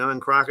easy,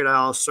 and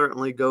crocodiles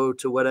certainly go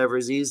to whatever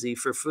is easy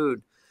for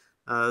food.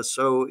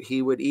 So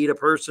he would eat a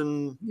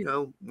person,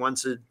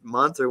 once a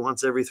month or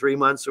once every 3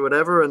 months or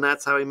whatever. And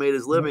that's how he made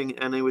his living.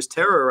 And he was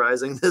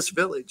terrorizing this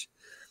village.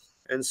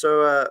 And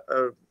so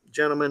a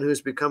gentleman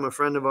who's become a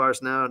friend of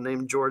ours now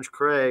named George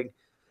Craig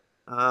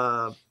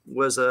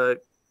was a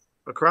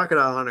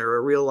crocodile hunter,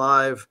 a real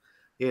live,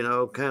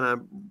 kind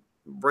of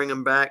bring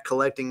them back,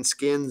 collecting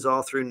skins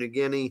all through New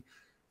Guinea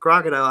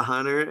crocodile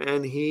hunter.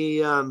 And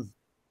he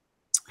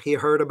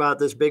heard about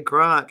this big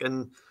croc,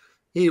 and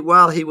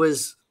while he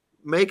was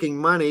making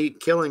money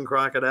killing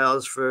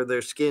crocodiles for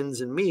their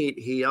skins and meat,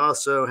 he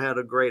also had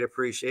a great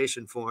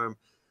appreciation for them.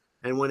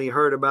 And when he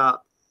heard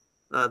about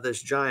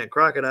this giant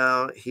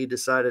crocodile, he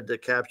decided to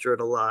capture it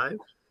alive.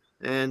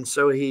 And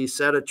so he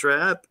set a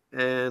trap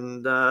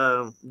and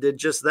did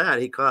just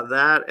that. He caught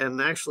that and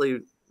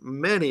actually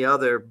many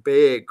other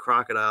big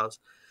crocodiles.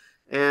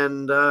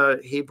 And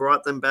he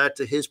brought them back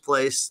to his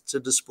place to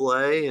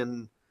display,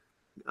 and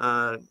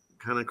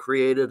kind of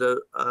created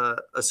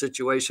a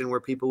situation where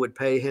people would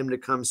pay him to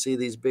come see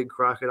these big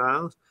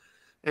crocodiles.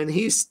 And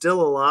he's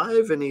still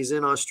alive, and he's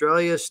in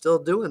Australia still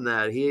doing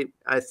that.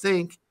 I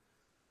think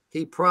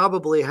he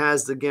probably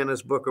has the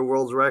Guinness Book of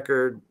World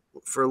Record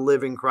for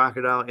living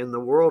crocodile in the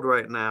world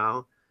right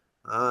now,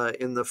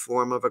 in the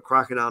form of a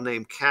crocodile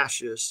named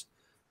Cassius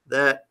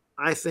that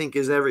I think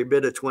is every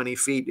bit of 20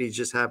 feet. He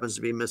just happens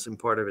to be missing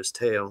part of his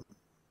tail.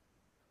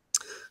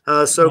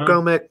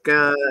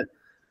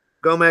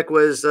 Gomek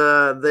was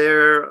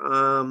there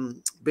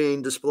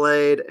being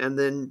displayed. And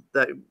then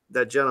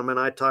that gentleman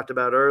I talked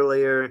about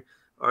earlier,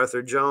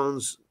 Arthur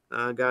Jones,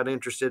 got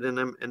interested in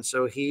him. And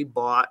so he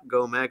bought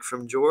Gomek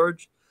from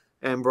George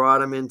and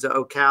brought him into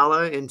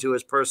Ocala, into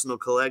his personal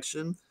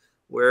collection,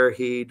 where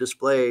he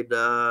displayed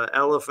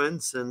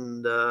elephants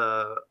and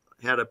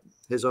had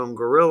his own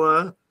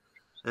gorilla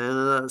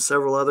and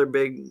several other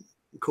big,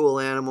 cool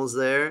animals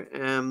there.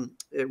 And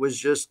it was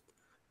just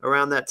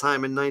around that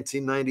time in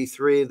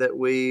 1993 that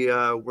we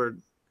were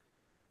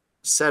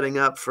setting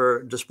up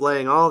for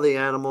displaying all the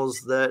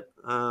animals that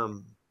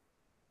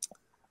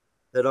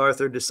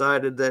Arthur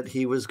decided that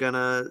he was going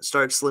to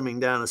start slimming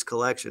down his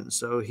collection.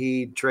 So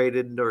he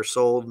traded or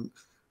sold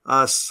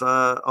us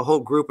a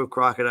whole group of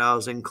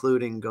crocodiles,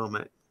 including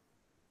Gomek.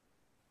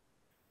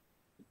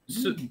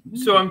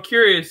 So I'm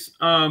curious,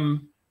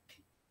 something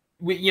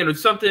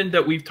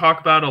that we've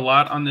talked about a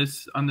lot on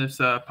this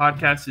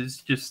podcast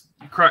is just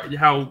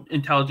how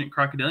intelligent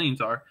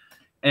crocodilians are.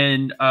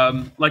 And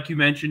like you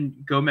mentioned,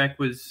 Gomek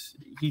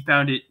he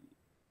found it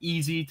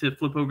easy to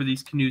flip over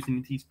these canoes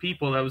and these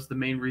people. That was the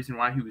main reason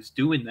why he was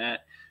doing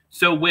that.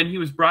 So when he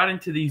was brought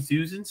into these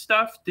zoos and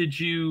stuff, are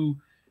you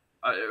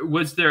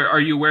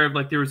aware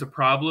of there was a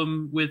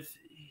problem with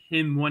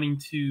him wanting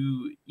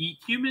to eat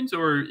humans,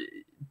 or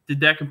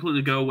did that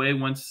completely go away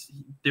once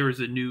there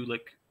was a new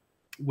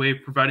way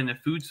of providing the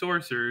food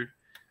source? Or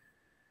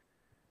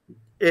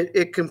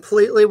it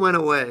completely went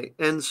away?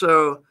 And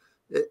so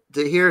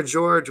to hear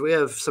George, we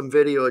have some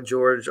video of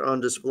George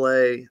on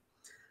display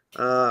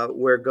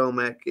where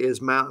Gomek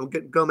is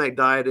mounted. Gomek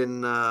died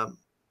in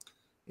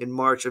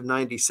March of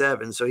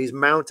 '97, so he's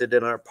mounted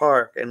in our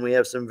park, and we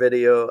have some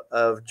video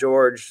of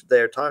George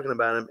there talking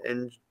about him.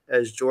 And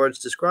as George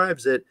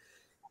describes it,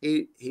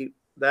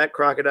 that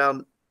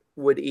crocodile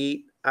would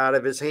eat out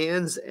of his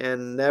hands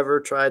and never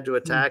tried to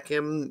attack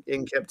him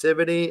in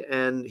captivity.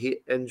 And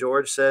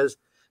George says,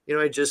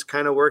 it just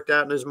kind of worked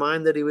out in his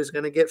mind that he was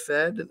going to get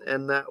fed,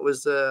 and that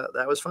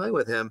was fine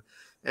with him.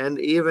 And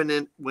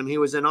even when he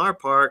was in our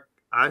park,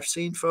 I've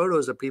seen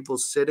photos of people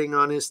sitting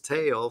on his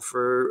tail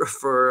for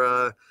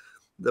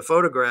the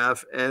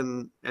photograph,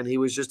 and he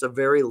was just a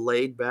very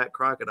laid back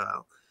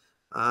crocodile.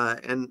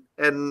 And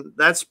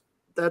that's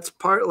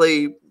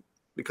partly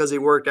because he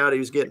worked out, he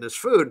was getting his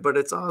food, but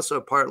it's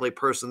also partly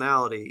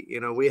personality. You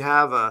know, we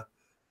have a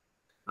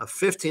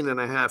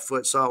 15.5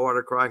 foot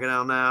saltwater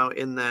crocodile now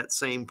in that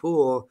same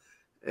pool.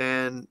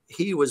 And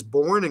he was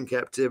born in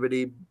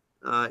captivity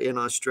in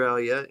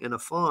Australia in a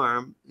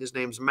farm. His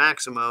name's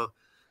Maximo.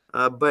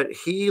 But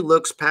he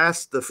looks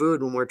past the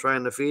food when we're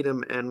trying to feed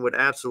him and would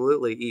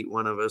absolutely eat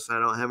one of us. I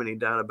don't have any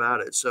doubt about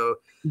it. So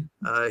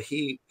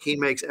he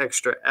makes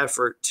extra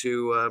effort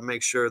to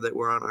make sure that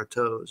we're on our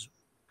toes.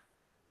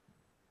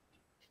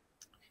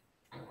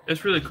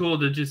 It's really cool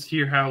to just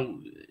hear how,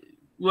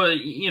 well,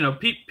 you know,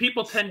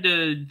 people tend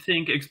to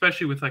think,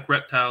 especially with like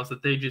reptiles,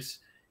 that they just,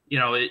 you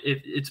know,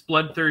 it's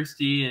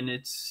bloodthirsty and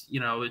it's, you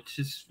know, it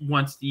just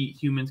wants to eat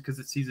humans because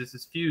it sees us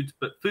as food,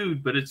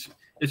 but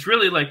it's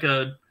really like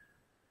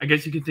I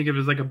guess you could think of it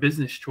as like a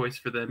business choice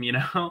for them, you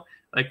know,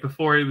 like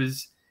before it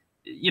was,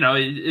 you know,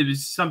 it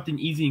was something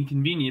easy and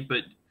convenient,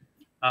 but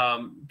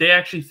they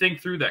actually think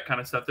through that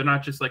kind of stuff. They're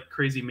not just like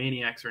crazy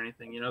maniacs or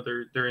anything, you know,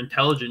 they're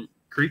intelligent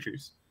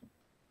creatures.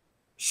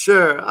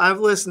 Sure. I've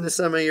listened to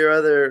some of your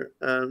other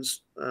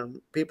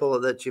people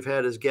that you've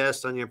had as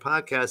guests on your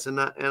podcast, and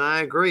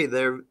I agree.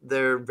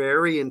 They're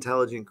very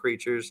intelligent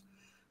creatures.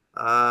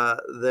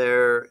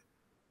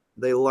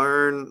 They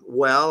learn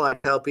well. I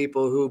tell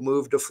people who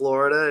move to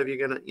Florida, if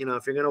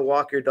you're gonna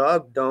walk your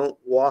dog, don't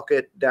walk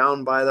it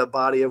down by the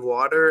body of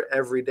water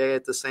every day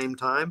at the same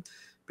time,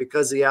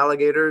 because the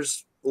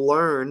alligators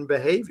learn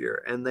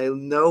behavior and they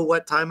know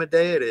what time of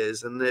day it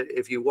is. And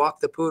if you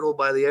walk the poodle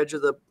by the edge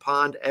of the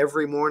pond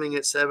every morning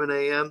at 7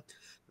 a.m.,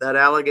 that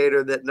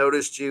alligator that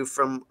noticed you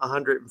from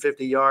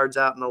 150 yards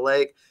out in the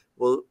lake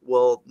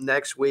will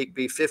next week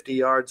be 50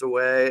 yards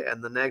away,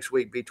 and the next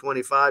week be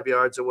 25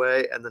 yards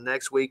away, and the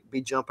next week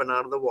be jumping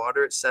out of the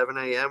water at 7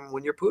 a.m.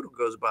 when your poodle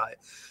goes by.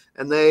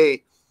 And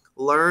they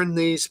learn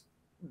the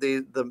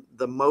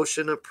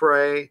motion of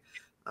prey.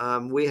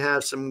 We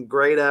have some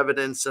great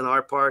evidence in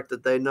our park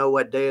that they know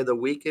what day of the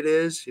week it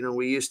is. You know,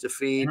 we used to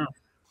feed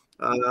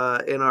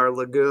in our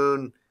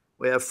lagoon.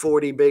 We have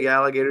 40 big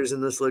alligators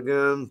in this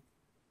lagoon.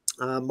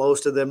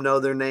 Most of them know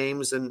their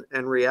names and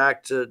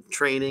react to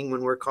training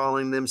when we're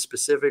calling them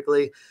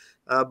specifically.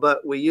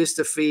 But we used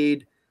to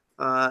feed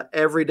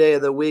every day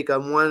of the week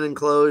on one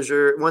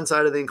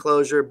side of the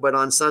enclosure, but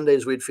on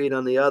Sundays we'd feed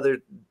on the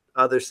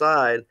other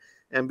side.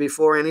 And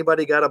before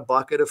anybody got a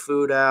bucket of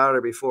food out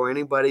or before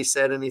anybody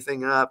set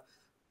anything up,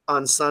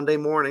 on Sunday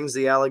mornings,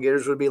 the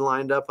alligators would be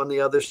lined up on the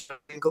other side of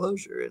the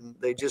enclosure, and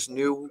they just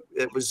knew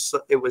it was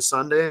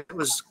Sunday. It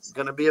was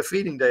going to be a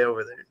feeding day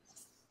over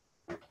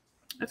there.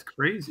 That's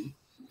crazy.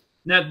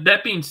 Now,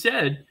 that being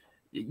said,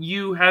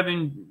 you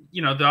having,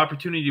 you know, the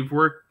opportunity of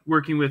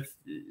working with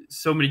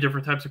so many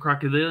different types of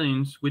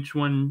crocodilians, which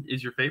one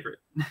is your favorite?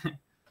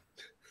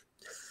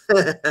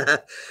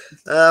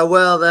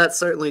 Well, that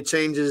certainly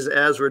changes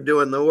as we're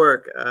doing the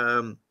work.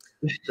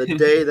 The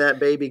day that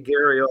baby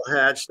gharial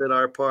hatched at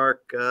our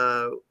park,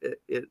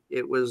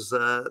 it was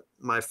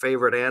my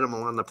favorite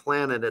animal on the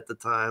planet at the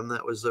time.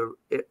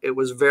 It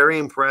was very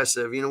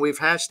impressive. You know, we've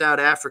hatched out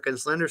African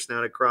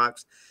slender-snouted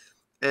crocs,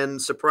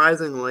 and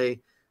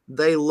surprisingly,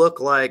 they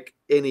look like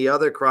any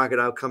other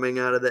crocodile coming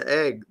out of the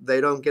egg. They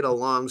don't get a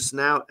long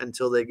snout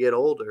until they get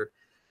older,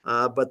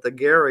 but the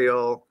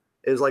gharial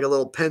is like a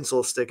little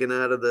pencil sticking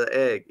out of the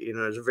egg. You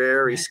know, it's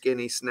very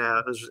skinny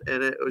snout,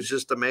 and it was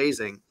just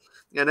amazing.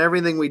 And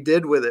everything we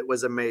did with it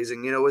was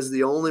amazing. You know, it was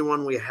the only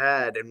one we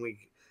had, and we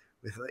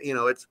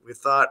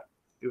thought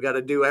we got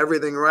to do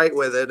everything right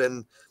with it.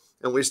 And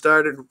we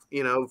started,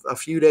 you know, a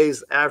few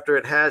days after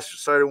it hatched,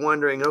 started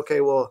wondering,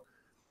 okay, well,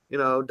 you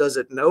know, does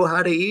it know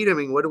how to eat? I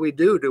mean, what do we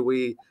do? Do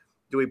we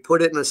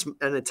put it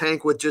in a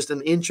tank with just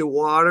an inch of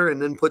water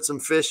and then put some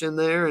fish in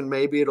there, and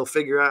maybe it'll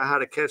figure out how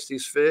to catch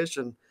these fish?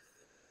 And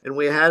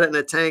we had it in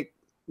a tank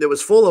that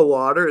was full of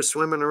water, is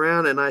swimming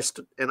around. And I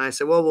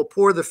said, well, we'll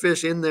pour the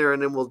fish in there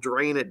and then we'll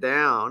drain it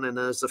down. And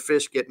as the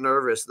fish get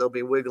nervous, they'll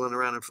be wiggling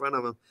around in front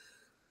of them.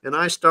 And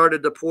I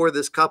started to pour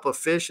this cup of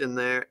fish in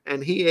there,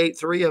 and he ate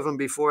 3 of them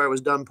before I was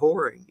done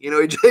pouring. You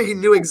know, he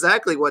knew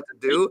exactly what to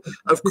do.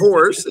 Of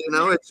course, you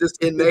know, it's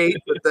just innate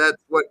that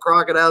that's what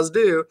crocodiles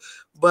do.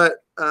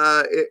 But,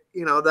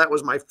 you know, that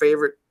was my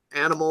favorite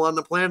animal on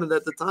the planet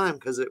at the time,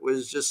 because it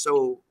was just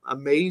so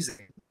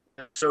amazing,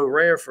 so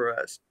rare for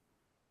us.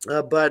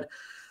 But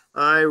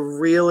I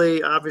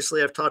really,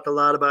 obviously, I've talked a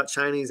lot about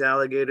Chinese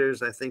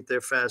alligators. I think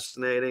they're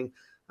fascinating.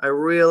 I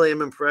really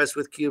am impressed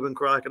with Cuban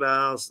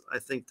crocodiles. I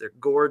think they're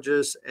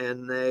gorgeous,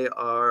 and they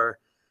are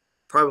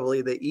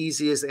probably the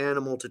easiest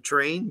animal to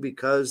train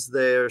because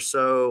they're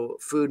so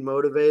food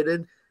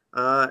motivated.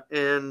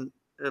 And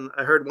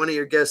I heard one of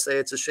your guests say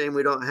it's a shame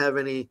we don't have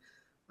any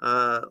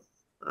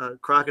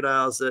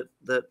crocodiles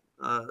that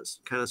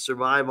kind of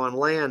survive on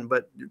land.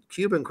 But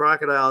Cuban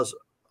crocodiles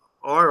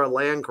are a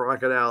land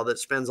crocodile that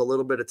spends a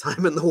little bit of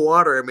time in the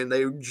water. I mean,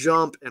 they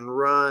jump and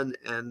run,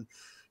 and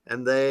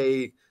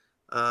they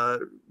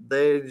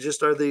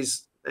just are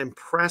these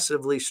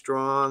impressively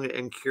strong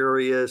and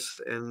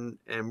curious and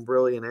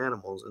brilliant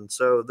animals. And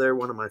so they're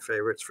one of my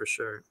favorites for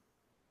sure.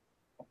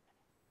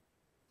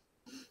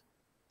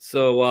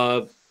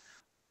 So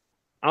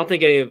I don't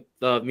think any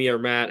of me or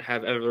Matt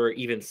have ever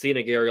even seen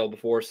a gharial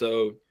before.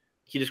 So can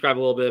you describe a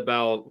little bit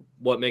about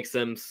what makes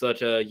them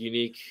such a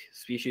unique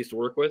species to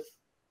work with?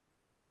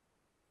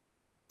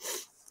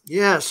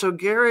 Yeah, so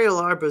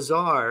gharial are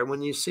bizarre.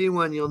 When you see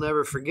one, you'll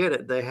never forget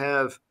it. They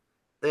have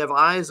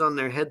eyes on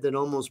their head that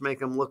almost make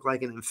them look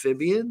like an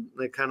amphibian.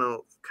 They kind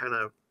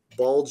of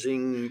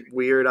bulging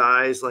weird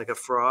eyes like a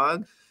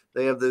frog.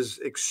 They have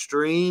this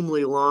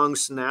extremely long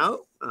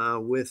snout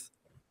with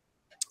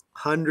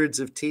hundreds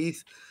of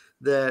teeth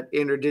that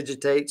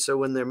interdigitate. So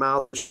when their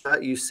mouth is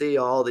shut, you see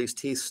all these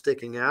teeth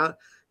sticking out.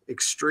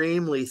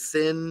 Extremely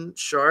thin,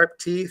 sharp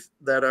teeth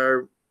that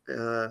are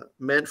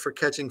meant for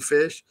catching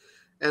fish,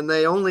 and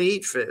they only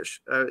eat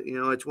fish.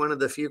 It's one of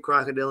the few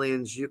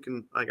crocodilians you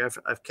can like.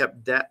 I've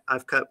kept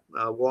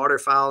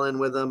waterfowl in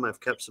with them. I've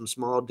kept some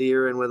small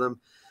deer in with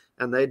them,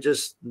 and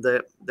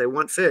they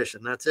want fish,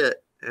 and that's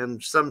it.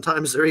 And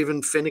sometimes they're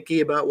even finicky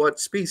about what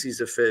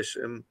species of fish,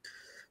 and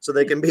so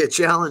they can be a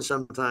challenge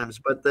sometimes.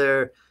 But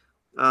they're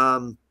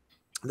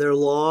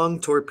long,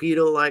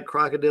 torpedo-like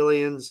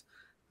crocodilians.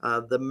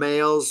 The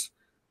males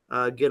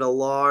get a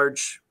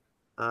large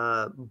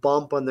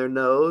bump on their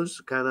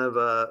nose, kind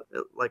of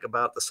like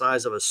about the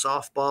size of a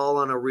softball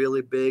on a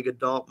really big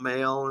adult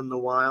male in the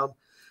wild.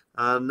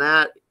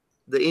 The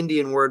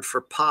Indian word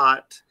for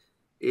pot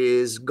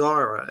is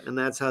gara, and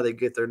that's how they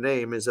get their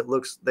name.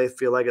 They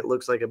feel like it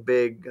looks like a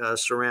big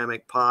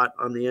ceramic pot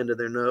on the end of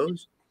their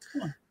nose.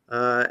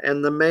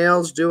 And the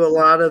males do a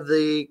lot of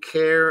the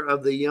care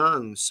of the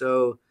young.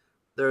 So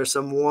there are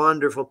some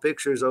wonderful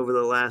pictures over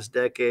the last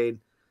decade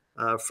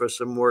for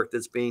some work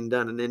that's being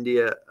done in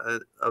India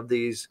of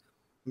these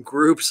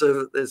groups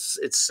of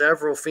it's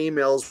several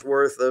females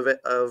worth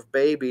of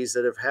babies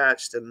that have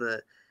hatched, and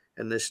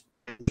this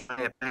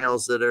giant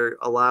males that are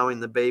allowing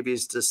the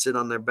babies to sit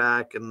on their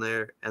back, and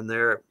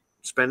they're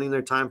spending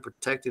their time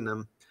protecting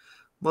them,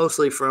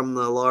 mostly from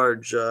the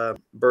large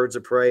birds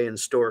of prey and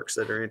storks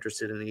that are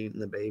interested in eating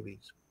the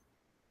babies.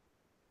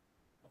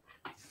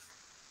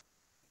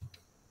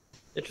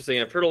 Interesting.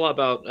 I've heard a lot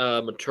about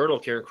maternal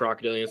care in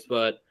crocodilians,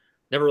 but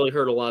never really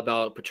heard a lot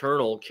about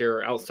paternal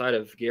care outside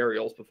of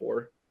gharials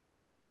before.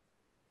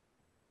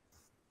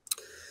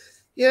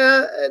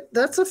 Yeah,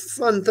 that's a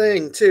fun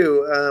thing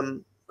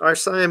too. Our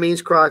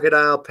Siamese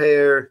crocodile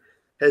pair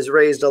has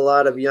raised a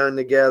lot of young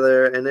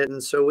together,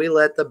 and so we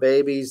let the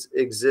babies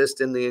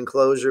exist in the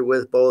enclosure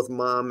with both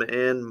mom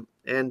and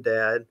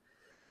dad,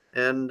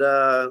 and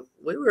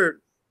we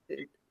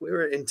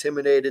were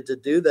intimidated to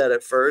do that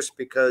at first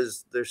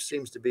because there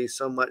seems to be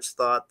so much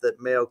thought that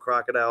male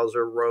crocodiles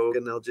are rogue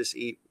and they'll just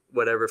eat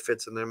whatever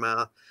fits in their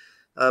mouth.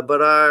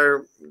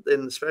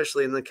 And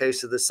especially in the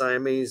case of the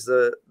Siamese,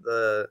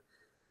 the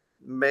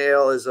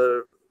male is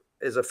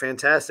a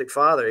fantastic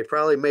father. He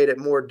probably made it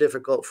more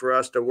difficult for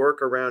us to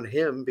work around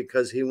him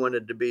because he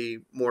wanted to be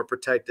more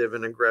protective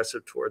and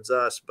aggressive towards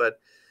us. But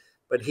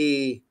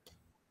he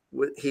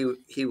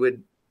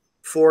would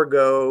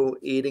forego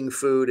eating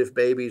food if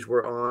babies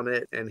were on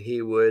it, and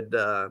he'd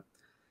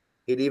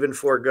even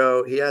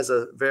forego. He has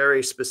a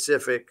very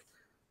specific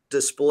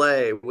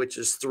display, which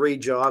is 3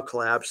 jaw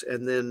claps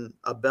and then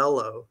a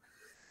bellow.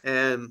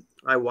 And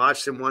I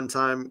watched him one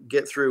time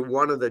get through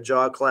one of the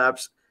jaw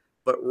claps,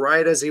 but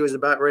right as he was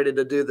about ready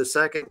to do the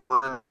second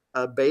one,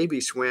 a baby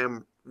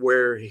swam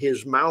where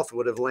his mouth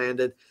would have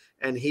landed,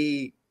 and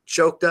he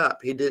choked up.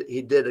 He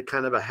did a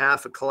kind of a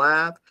half a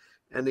clap,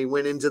 and he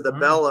went into the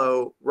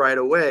bellow right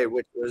away,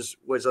 which was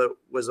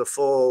a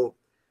full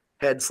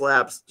head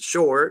slap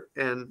short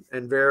and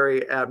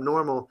very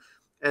abnormal.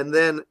 And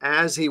then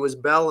as he was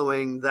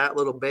bellowing, that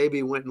little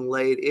baby went and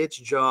laid its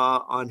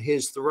jaw on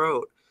his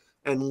throat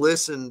and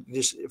listened,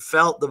 just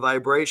felt the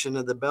vibration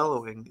of the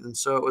bellowing. And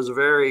so it was a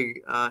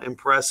very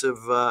impressive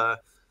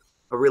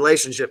a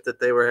relationship that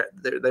they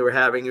were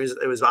having.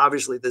 It was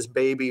obviously this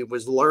baby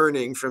was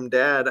learning from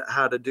dad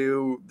how to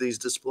do these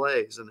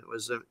displays, and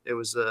it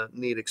was a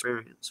neat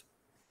experience.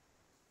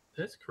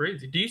 That's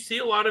crazy. Do you see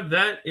a lot of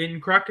that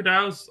in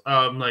crocodiles?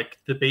 Like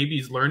the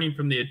babies learning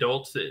from the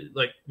adults,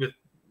 like with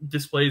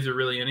displays or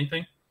really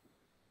anything?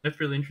 That's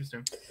really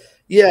interesting.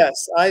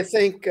 Yes, I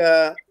think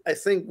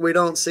we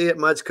don't see it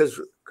much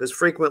because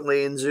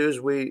frequently in zoos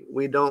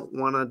we don't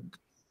want to,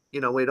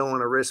 we don't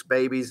want to risk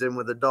babies in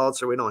with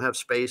adults, or we don't have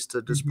space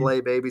to display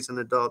babies and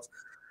adults.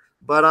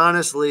 But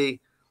honestly,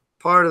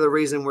 part of the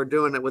reason we're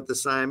doing it with the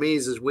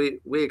Siamese is we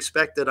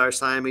expect that our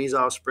Siamese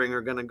offspring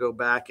are going to go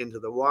back into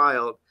the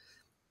wild.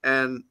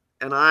 And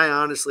I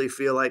honestly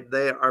feel like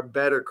they are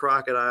better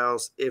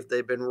crocodiles if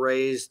they've been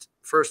raised,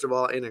 first of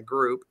all, in a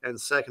group, and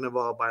second of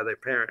all, by their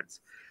parents.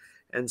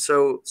 And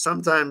so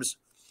sometimes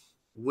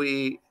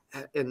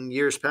in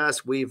years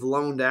past, we've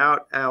loaned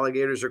out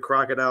alligators or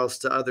crocodiles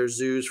to other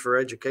zoos for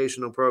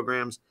educational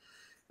programs,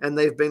 and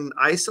they've been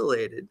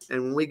isolated.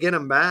 And when we get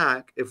them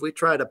back, if we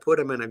try to put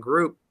them in a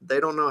group,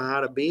 they don't know how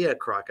to be a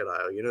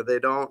crocodile. They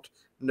don't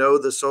know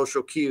the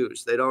social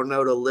cues. They don't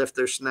know to lift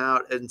their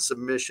snout in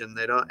submission.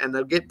 And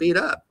they'll get beat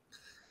up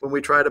when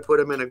we try to put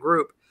them in a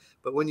group.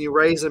 But when you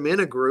raise them in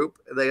a group,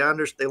 they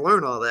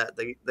learn all that.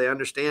 They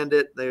understand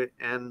it.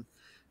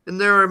 And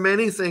there are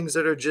many things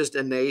that are just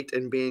innate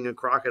in being a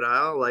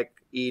crocodile, like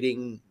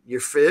eating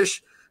your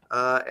fish,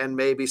 and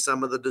maybe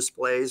some of the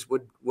displays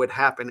would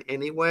happen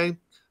anyway.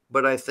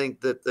 But I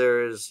think that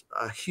there is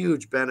a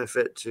huge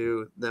benefit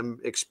to them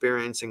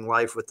experiencing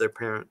life with their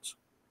parents.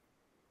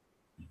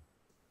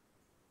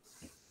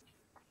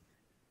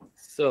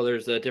 So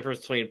there's a difference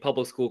between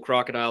public school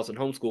crocodiles and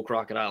homeschool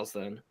crocodiles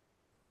then.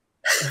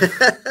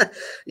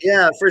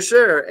 Yeah, for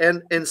sure,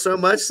 and so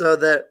much so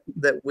that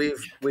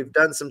we've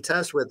done some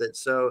tests with it.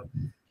 So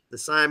the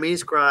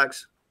Siamese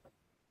crocs,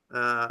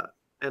 uh,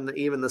 and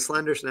even the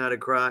slender snouted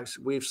crocs,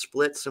 we've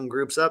split some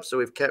groups up. So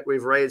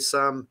we've raised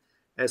some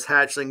as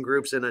hatchling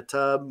groups in a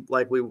tub,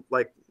 like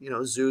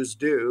zoos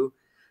do,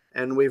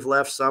 and we've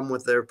left some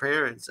with their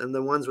parents. And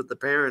the ones with the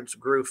parents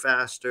grew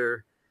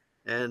faster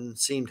and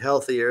seemed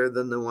healthier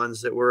than the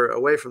ones that were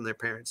away from their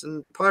parents.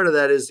 And part of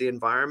that is the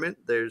environment.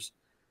 There's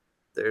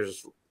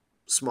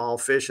small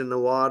fish in the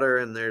water,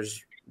 and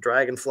there's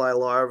dragonfly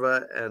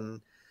larvae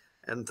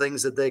and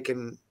things that they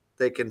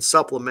can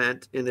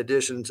supplement in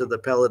addition to the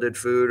pelleted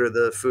food or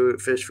the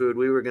fish food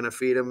we were going to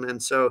feed them.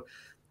 And so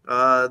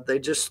they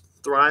just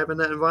thrive in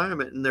that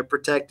environment, and they're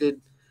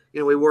protected.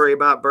 We worry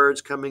about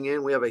birds coming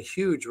in. We have a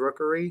huge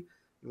rookery.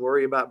 We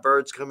worry about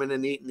birds coming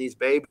and eating these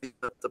babies,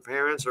 but the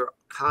parents are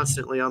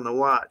constantly on the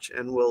watch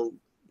and will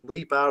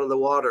leap out of the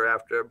water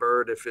after a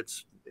bird if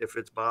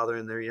it's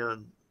bothering their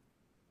young.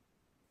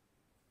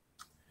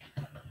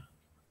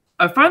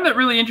 I find that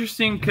really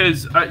interesting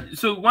because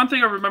so one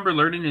thing I remember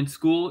learning in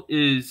school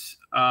is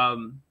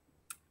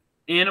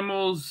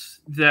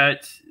animals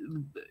that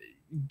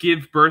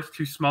give birth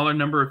to smaller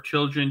number of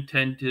children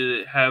tend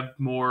to have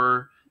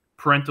more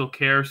parental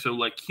care. So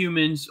like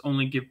humans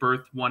only give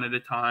birth one at a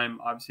time,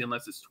 obviously,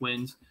 unless it's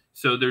twins.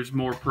 So there's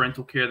more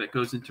parental care that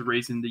goes into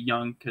raising the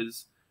young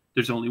because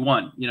there's only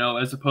one,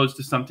 as opposed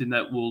to something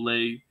that will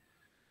lay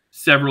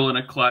several in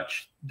a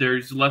clutch.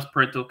 There's less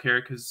parental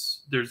care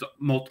because there's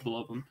multiple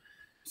of them.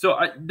 So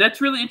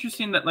that's really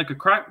interesting that like a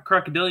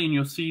crocodilian,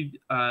 you'll see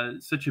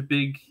such a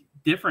big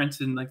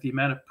difference in like the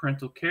amount of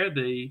parental care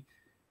they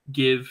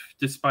give,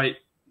 despite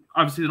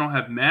obviously they don't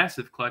have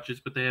massive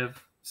clutches, but they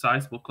have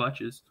sizable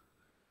clutches.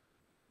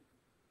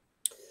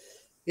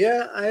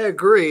 Yeah, I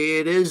agree.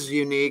 It is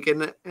unique,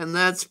 and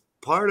that's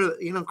part of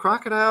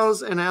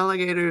crocodiles and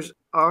alligators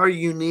are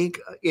unique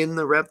in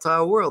the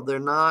reptile world. They're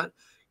not,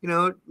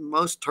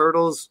 most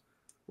turtles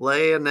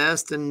lay a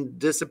nest and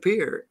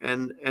disappear.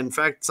 And in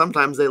fact,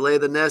 sometimes they lay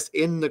the nest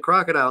in the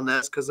crocodile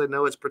nest because they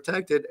know it's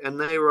protected, and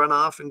they run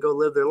off and go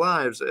live their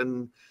lives.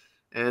 And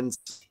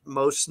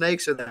most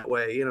snakes are that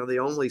way. The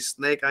only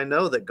snake I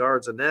know that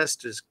guards a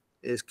nest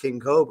is king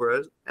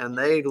cobra, and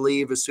they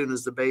leave as soon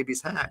as the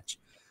babies hatch.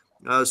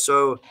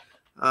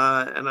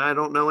 And I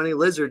don't know any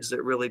lizards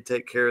that really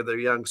take care of their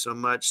young so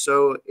much.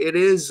 So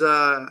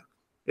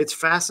it's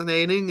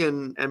fascinating,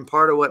 and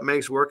part of what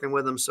makes working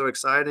with them so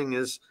exciting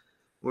is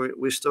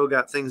we still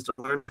got things to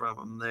learn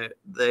from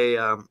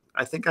them.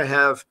 I think I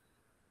have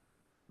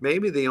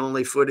maybe the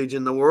only footage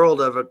in the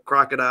world of a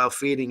crocodile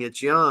feeding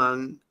its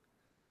young.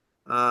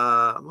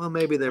 Well,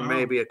 maybe there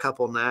may be a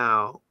couple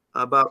now.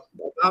 About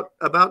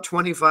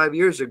 25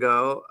 years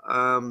ago,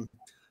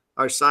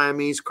 our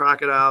Siamese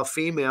crocodile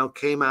female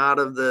came out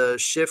of the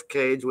shift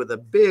cage with a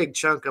big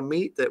chunk of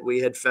meat that we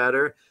had fed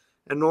her.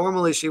 And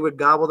normally she would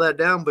gobble that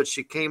down, but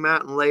she came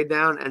out and laid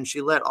down, and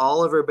she let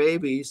all of her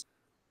babies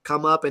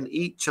come up and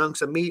eat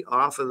chunks of meat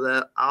off of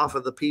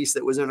the piece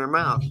that was in her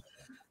mouth.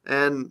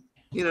 And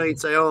you'd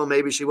say, oh,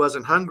 maybe she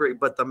wasn't hungry,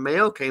 but the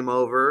male came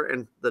over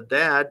and the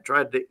dad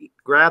tried to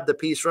grab the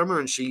piece from her,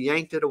 and she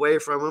yanked it away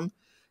from him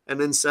and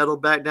then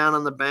settled back down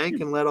on the bank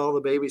and let all the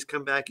babies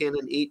come back in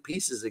and eat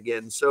pieces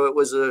again. So it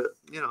was it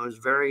was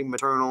very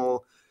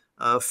maternal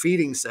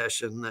feeding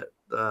session that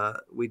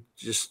you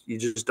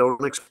just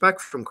don't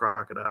expect from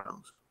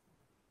crocodiles.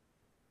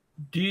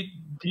 Do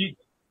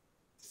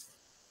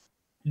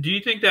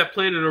you think that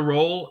played a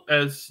role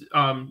as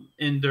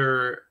in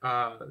their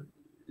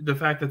the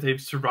fact that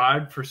they've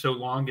survived for so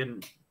long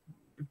in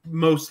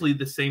mostly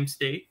the same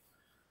state?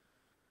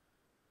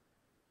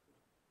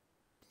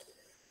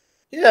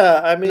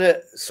 Yeah, I mean,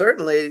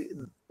 certainly,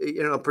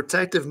 a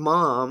protective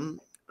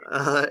mom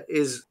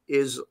is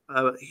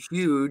a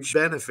huge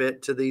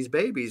benefit to these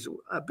babies.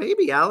 A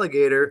baby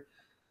alligator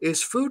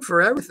is food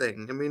for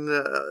everything. I mean,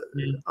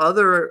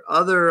 other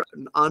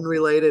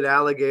unrelated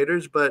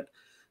alligators, but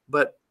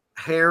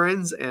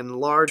herons and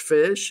large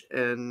fish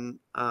and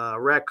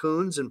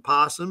raccoons and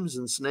possums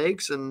and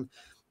snakes, and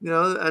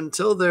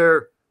until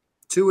they're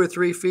 2 or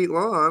 3 feet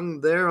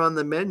long, they're on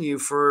the menu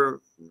for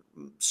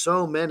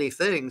so many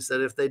things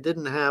that if they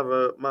didn't have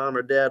a mom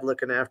or dad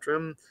looking after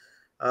them,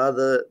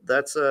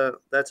 that's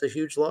a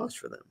huge loss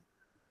for them.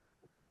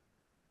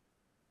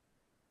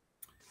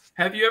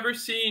 Have you ever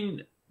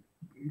seen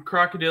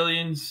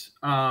crocodilians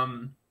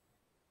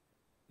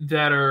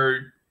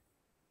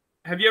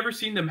have you ever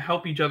seen them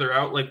help each other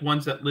out, like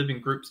ones that live in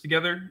groups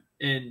together,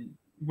 and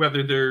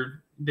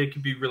whether they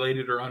could be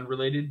related or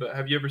unrelated? But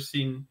have you ever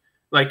seen,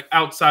 like,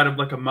 outside of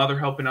like a mother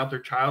helping out their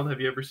child, have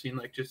you ever seen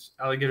like just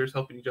alligators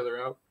helping each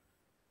other out?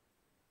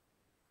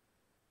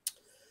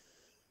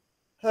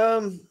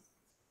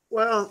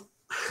 Well,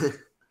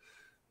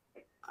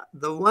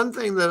 the one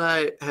thing that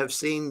I have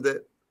seen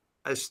that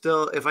I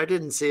still, if I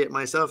didn't see it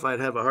myself, I'd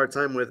have a hard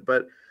time with,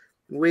 but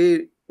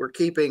we were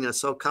keeping a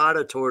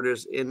sulcata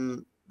tortoise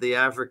in the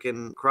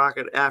African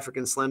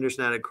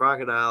slender-snouted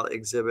crocodile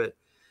exhibit,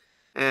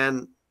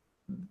 and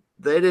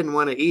they didn't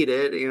want to eat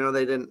it.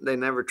 They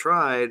never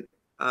tried.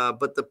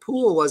 But the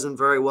pool wasn't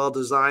very well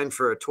designed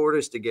for a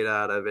tortoise to get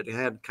out of it. It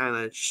had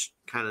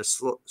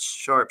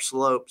sharp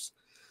slopes,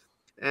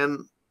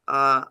 and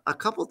a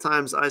couple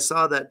times I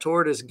saw that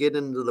tortoise get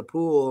into the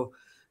pool.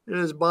 And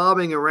it was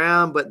bobbing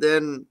around, but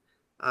then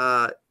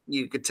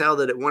you could tell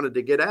that it wanted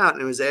to get out,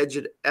 and it was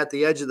at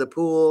the edge of the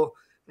pool,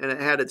 and it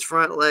had its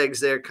front legs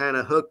there kind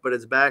of hooked, but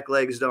its back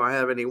legs don't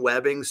have any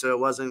webbing, so it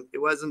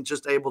wasn't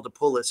just able to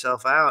pull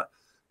itself out.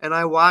 And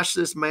I watched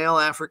this male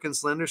African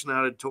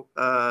slender-snouted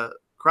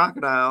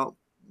crocodile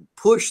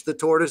push the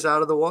tortoise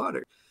out of the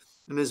water.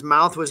 And his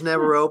mouth was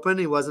never open.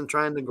 He wasn't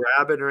trying to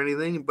grab it or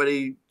anything, but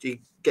he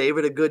gave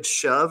it a good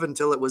shove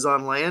until it was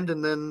on land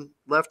and then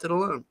left it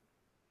alone.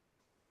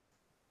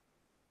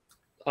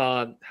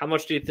 How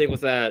much do you think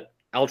was that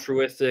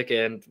altruistic,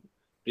 and do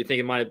you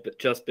think it might have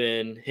just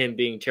been him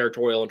being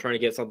territorial and trying to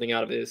get something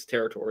out of his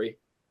territory?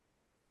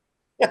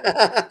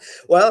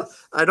 Well,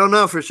 I don't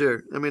know for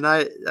sure. I mean,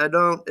 I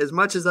don't, as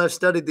much as I've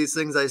studied these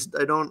things,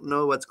 I don't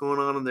know what's going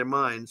on in their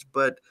minds.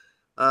 But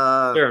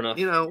fair enough.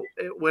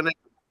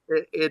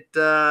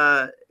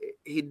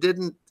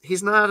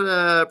 He's not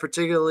a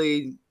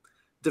particularly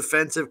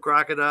defensive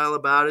crocodile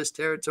about his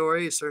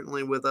territory.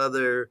 Certainly with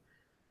other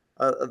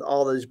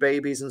all those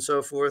babies and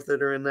so forth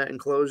that are in that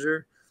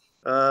enclosure.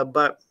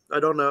 But I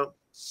don't know.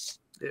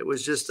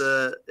 It's just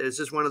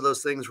one of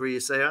those things where you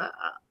say,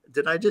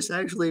 did I just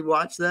actually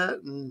watch that?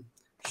 And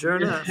sure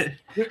enough.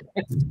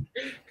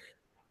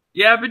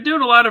 Yeah, I've been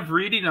doing a lot of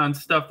reading on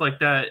stuff like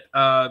that,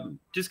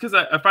 just because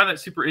I find that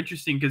super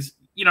interesting. Because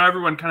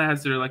everyone kind of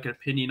has their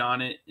opinion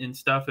on it and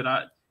stuff, and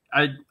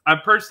I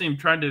personally am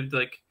trying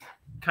to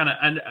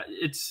and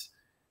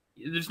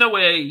there's no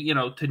way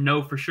to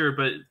know for sure,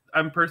 but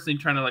I'm personally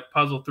trying to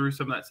puzzle through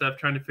some of that stuff,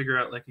 trying to figure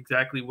out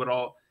exactly what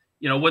all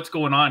what's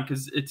going on,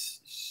 because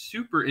it's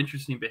super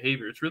interesting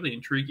behavior. It's really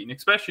intriguing,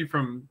 especially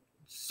from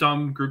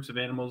some groups of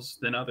animals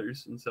than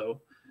others, and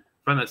so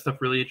I find that stuff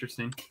really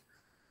interesting.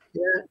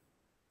 Yeah,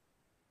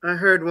 I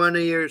heard one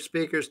of your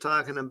speakers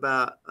talking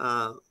about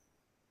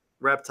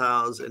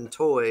reptiles and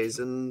toys,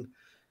 and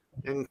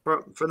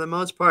for the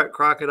most part,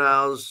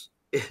 crocodiles,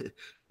 if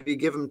you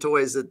give them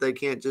toys that they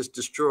can't just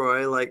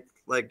destroy, like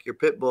your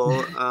pit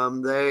bull,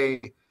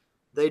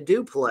 they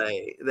do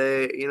play.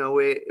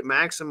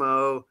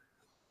 Maximo,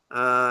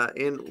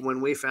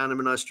 when we found him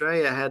in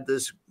Australia, had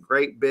this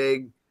great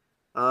big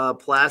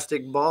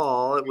plastic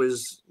ball. It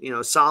was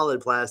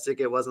solid plastic.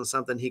 It wasn't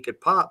something he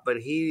could pop,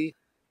 but he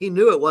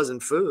knew it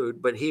wasn't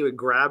food, but he would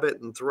grab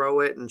it and throw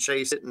it and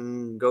chase it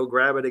and go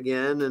grab it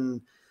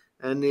again,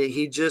 and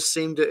he just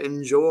seemed to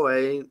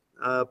enjoy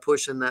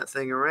pushing that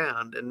thing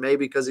around. And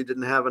maybe because he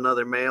didn't have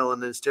another male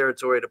in his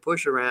territory to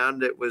push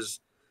around, it was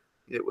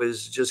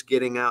just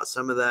getting out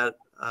some of that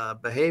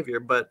behavior.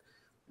 But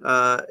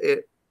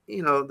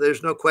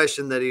there's no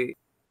question that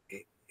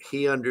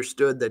he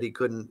understood that he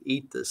couldn't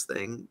eat this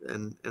thing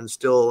and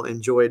still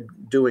enjoyed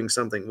doing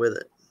something with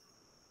it.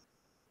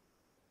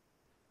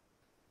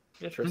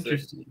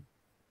 Interesting.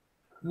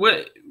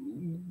 What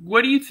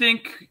do you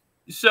think?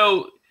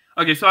 So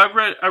I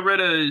read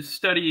a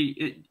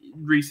study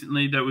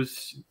recently that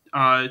was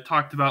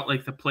talked about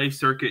the play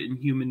circuit in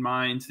human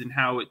minds and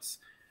how it's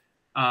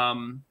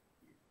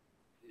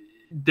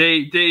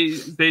they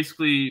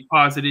basically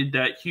posited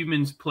that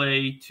humans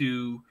play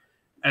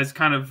as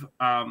kind of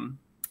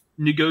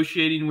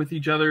negotiating with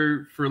each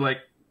other for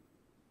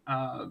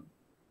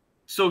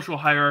social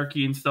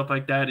hierarchy and stuff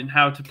like that, and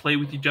how to play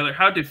with each other,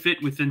 how to fit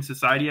within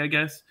society, I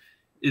guess,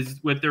 is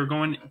what they're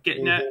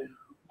getting at.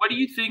 What do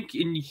you think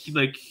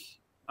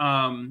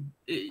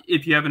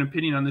if you have an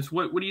opinion on this,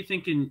 what do you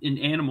think in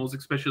animals,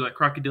 especially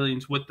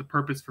crocodilians, what the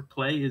purpose for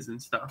play is and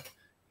stuff?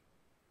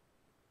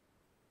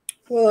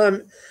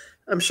 Well,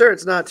 I'm sure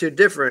it's not too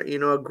different.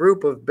 A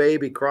group of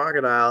baby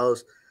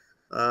crocodiles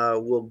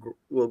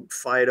will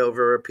fight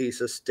over a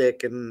piece of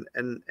stick and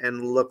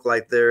look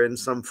like they're in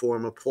some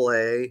form of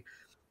play.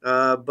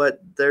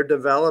 But they're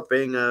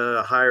developing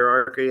a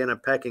hierarchy and a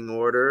pecking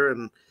order.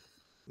 And,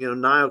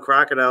 Nile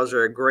crocodiles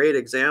are a great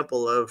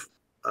example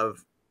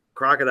of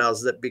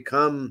crocodiles that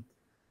become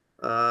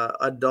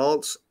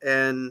adults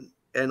and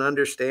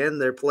understand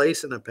their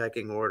place in a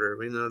pecking order.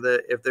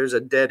 That if there's a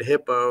dead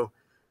hippo,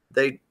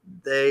 the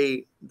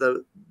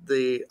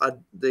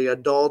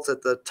adults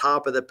at the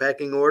top of the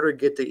pecking order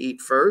get to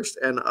eat first,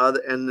 and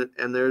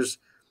there's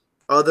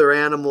other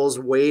animals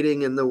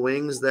waiting in the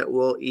wings that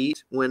will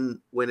eat when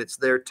it's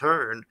their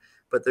turn.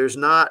 But there's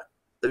not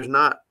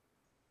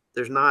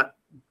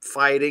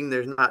fighting.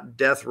 There's not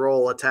death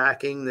roll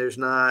attacking. There's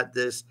not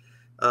this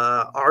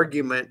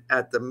argument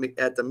at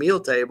the meal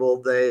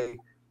table. They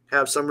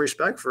have some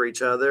respect for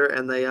each other,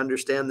 and they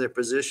understand their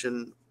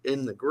position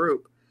in the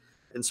group.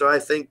 And so I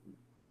think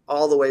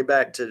all the way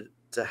back to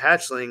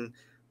hatchling,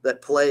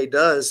 that play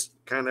does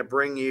kind of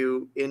bring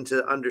you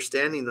into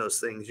understanding those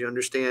things. You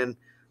understand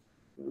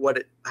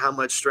how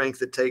much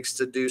strength it takes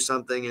to do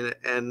something,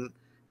 and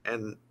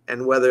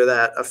whether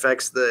that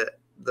affects the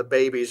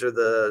babies or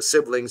the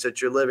siblings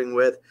that you're living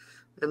with.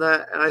 And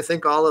I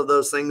think all of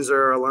those things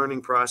are a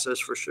learning process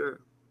for sure.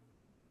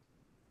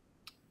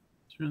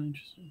 It's really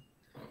interesting.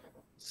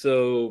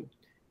 So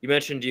you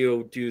mentioned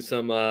you do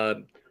some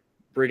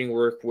breeding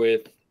work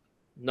with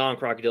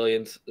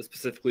non-crocodilians,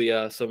 specifically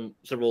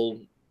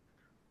several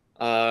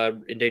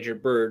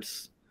endangered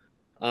birds.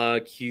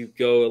 Can you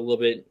go a little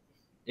bit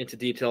into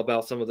detail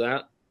about some of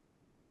that?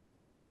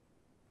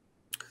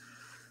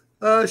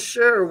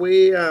 Sure.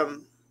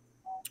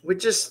 We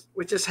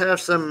just have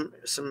some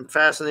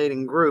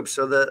fascinating groups.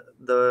 So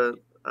the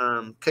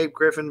Cape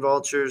Griffin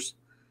vultures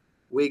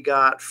we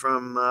got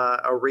from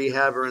a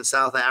rehabber in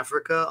South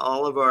Africa.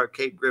 All of our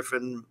Cape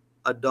Griffin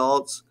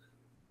adults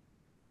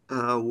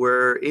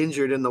were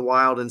injured in the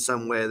wild in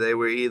some way. They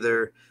were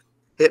either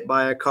hit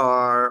by a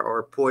car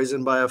or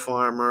poisoned by a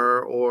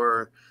farmer,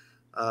 or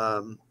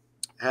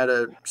had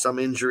some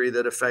injury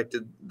that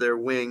affected their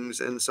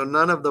wings. And so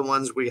none of the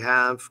ones we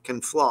have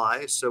can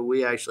fly. So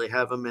we actually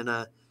have them in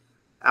a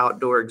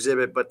outdoor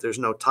exhibit, but there's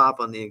no top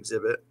on the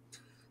exhibit.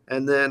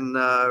 And then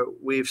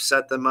we've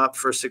set them up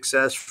for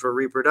success for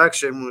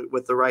reproduction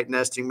with the right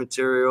nesting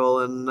material.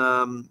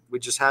 And we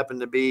just happen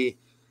to be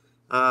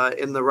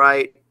in the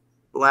right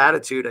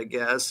latitude, I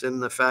guess, in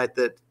the fact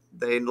that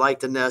they like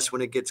to nest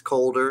when it gets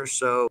colder.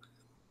 So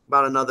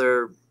about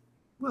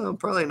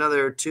probably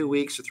another 2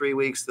 weeks or 3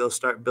 weeks, they'll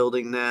start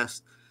building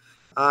nests.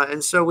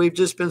 And so we've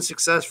just been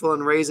successful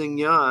in raising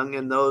young,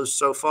 and those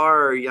so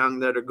far are young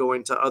that are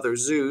going to other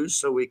zoos,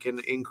 so we can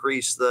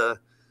increase the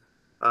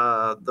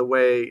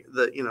way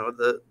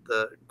that,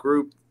 the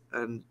group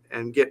and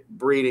get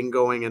breeding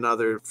going in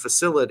other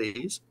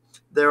facilities.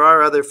 There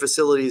are other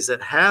facilities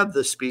that have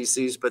the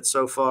species, but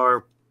so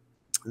far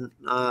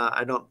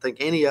I don't think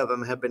any of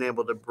them have been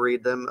able to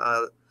breed them.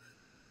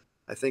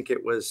 I think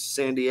it was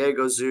San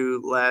Diego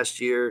Zoo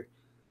last year.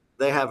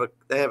 They have a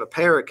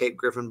pair of Cape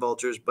Griffin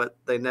vultures, but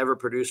they never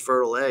produce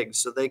fertile eggs.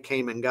 So they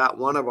came and got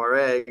one of our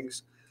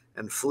eggs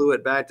and flew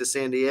it back to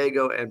San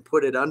Diego and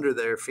put it under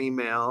their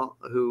female,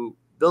 who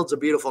builds a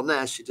beautiful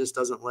nest. She just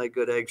doesn't lay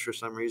good eggs for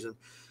some reason.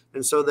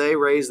 And so they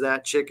raise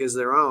that chick as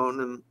their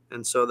own.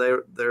 And so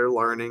they're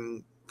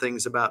learning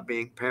things about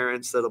being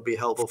parents that'll be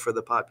helpful for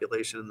the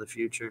population in the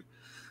future.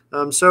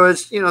 So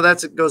it's,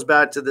 it goes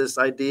back to this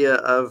idea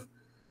of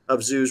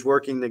zoos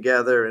working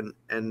together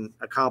and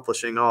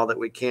accomplishing all that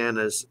we can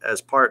as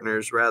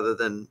partners, rather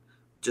than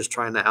just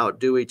trying to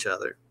outdo each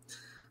other.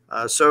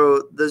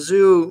 So the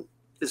zoo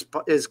is,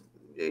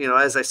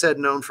 as I said,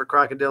 known for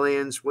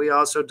crocodilians. We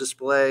also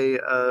display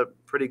a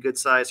pretty good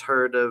sized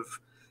herd of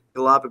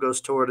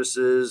Galapagos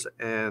tortoises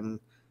and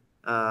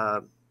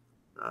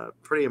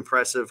pretty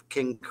impressive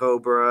king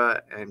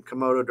cobra and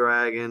Komodo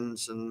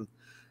dragons. And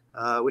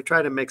we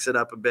try to mix it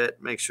up a bit,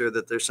 make sure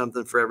that there's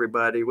something for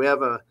everybody. We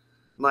have a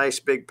nice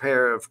big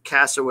pair of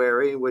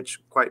cassowary, which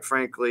quite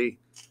frankly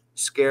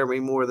scare me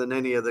more than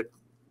any of the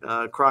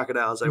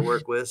crocodiles I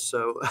work with.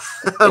 So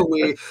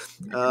we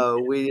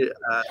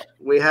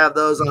have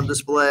those on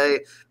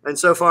display, and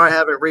so far I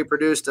haven't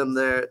reproduced them.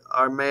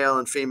 Our male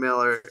and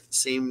female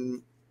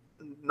seem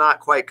not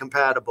quite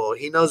compatible.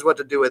 He knows what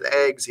to do with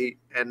eggs,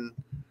 and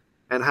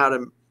how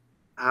to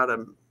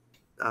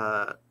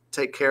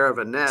take care of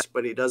a nest,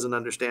 but he doesn't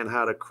understand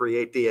how to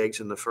create the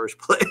eggs in the first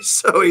place.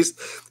 So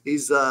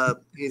he's a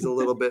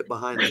little bit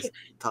behind the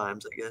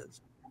times, I guess.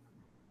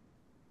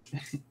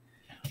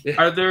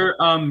 Are there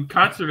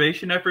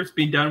conservation efforts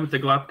being done with the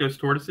Galapagos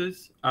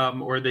tortoises,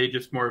 or are they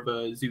just more of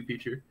a zoo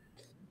feature?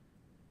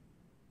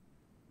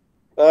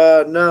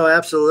 No,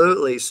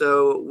 absolutely.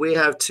 So we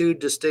have two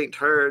distinct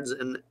herds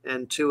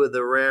and two of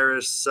the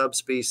rarest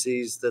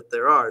subspecies that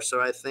there are. So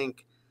I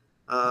think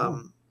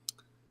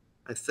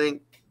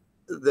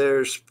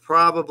there's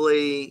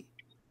probably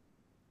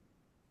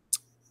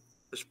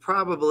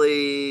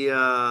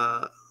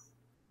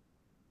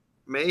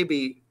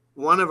maybe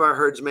one of our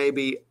herds,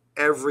 maybe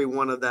every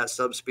one of that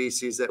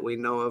subspecies that we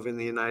know of in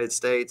the United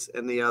States,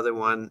 and the other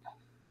one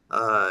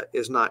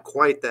is not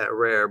quite that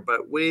rare.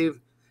 But we've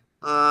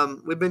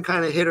been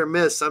kind of hit or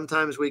miss.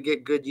 Sometimes we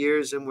get good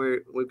years and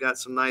we've got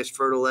some nice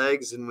fertile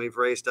eggs, and we've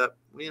raised up.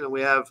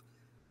 We have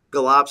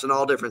galops in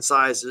all different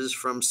sizes,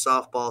 from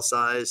softball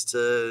size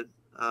to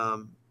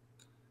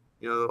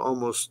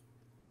almost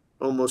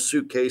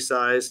suitcase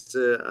size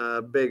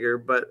to bigger.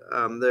 But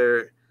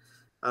they're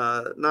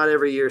not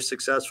every year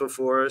successful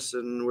for us,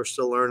 and we're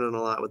still learning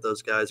a lot with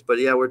those guys. But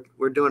yeah,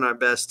 we're doing our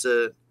best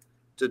to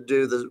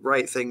do the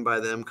right thing by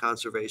them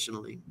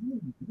conservationally.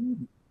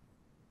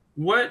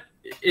 What,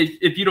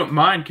 if you don't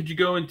mind, could you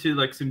go into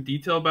like some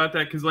detail about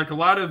that? Because like a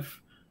lot of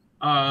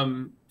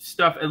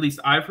stuff, at least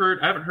I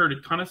haven't heard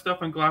a ton of stuff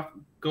on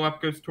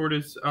Galapagos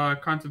tortoise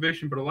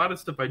conservation, but a lot of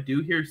stuff I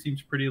do hear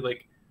seems pretty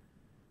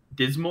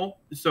dismal.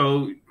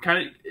 So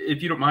kind of,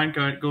 if you don't mind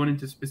going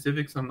into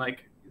specifics on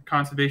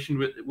conservation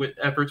with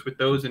efforts with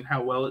those and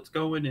how well it's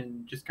going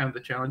and just kind of the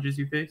challenges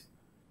you face?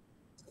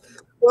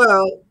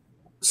 Well,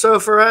 so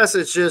for us,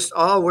 it's just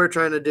all we're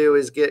trying to do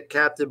is get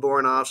captive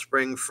born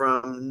offspring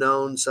from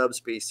known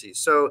subspecies.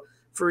 So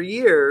for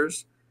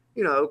years,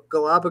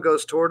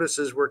 Galapagos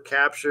tortoises were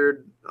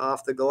captured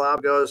off the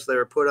Galapagos. They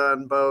were put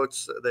on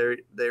boats. They're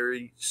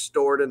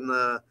stored in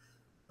the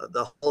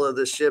hull of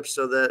the ship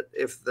so that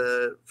if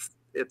the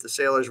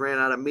sailors ran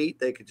out of meat,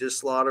 they could just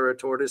slaughter a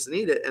tortoise and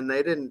eat it, and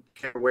they didn't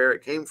care where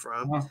it came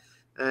from. Wow.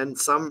 And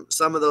some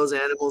of those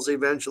animals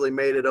eventually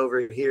made it over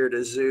here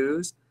to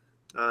zoos.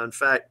 In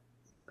fact,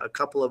 a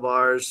couple of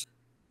ours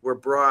were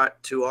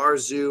brought to our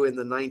zoo in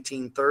the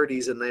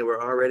 1930s, and they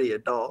were already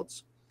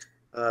adults.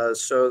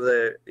 So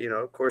that,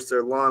 of course,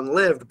 they're long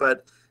lived,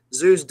 but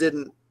zoos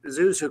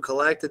who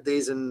collected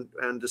these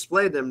and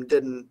displayed them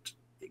didn't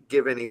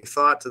give any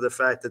thought to the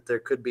fact that there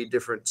could be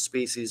different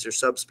species or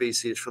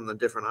subspecies from the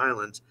different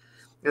islands.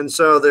 And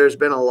so there's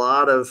been a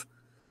lot of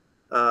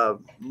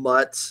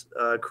mutts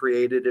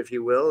created, if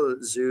you will,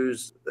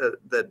 zoos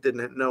that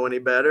didn't know any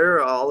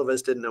better. All of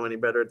us didn't know any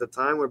better at the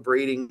time. We're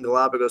breeding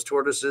Galapagos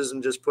tortoises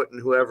and just putting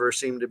whoever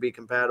seemed to be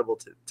compatible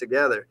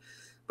together.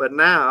 But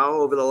now,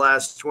 over the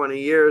last 20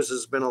 years,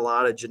 there's been a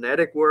lot of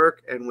genetic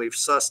work, and we've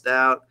sussed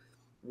out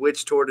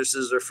which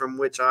tortoises are from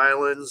which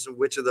islands,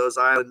 which of those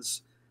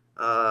islands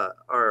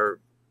are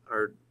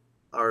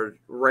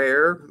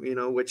rare.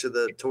 Which of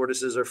the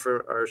tortoises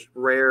are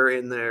rare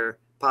in their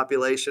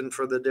population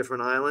for the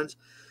different islands.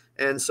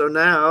 And so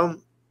now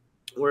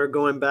we're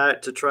going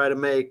back to try to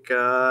make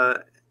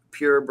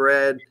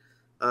purebred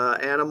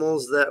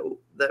animals that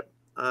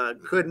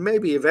could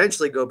maybe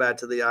eventually go back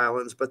to the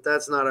islands, but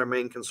that's not our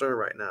main concern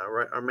right now.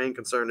 Right, our main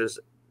concern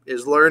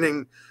is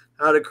learning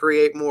how to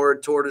create more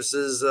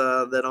tortoises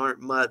that aren't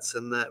mutts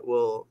and that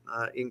will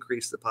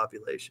increase the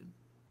population.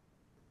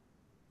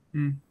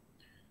 Do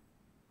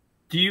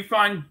you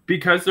find,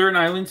 because they're an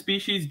island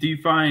species, do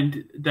you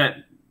find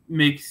that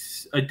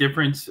makes a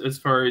difference as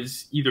far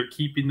as either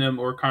keeping them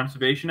or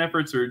conservation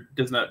efforts, or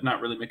does that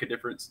not really make a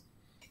difference?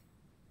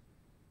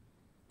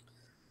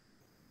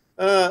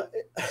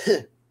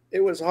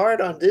 It was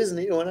hard on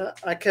Disney when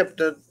I kept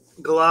the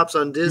galops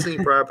on Disney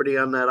property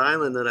on that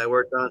island that I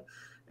worked on,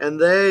 and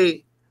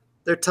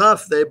they're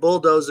tough. They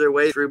bulldoze their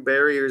way through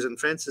barriers and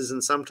fences,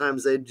 and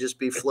sometimes they'd just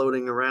be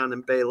floating around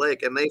in Bay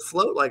Lake, and they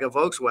float like a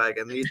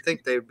Volkswagen. You'd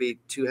think they'd be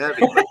too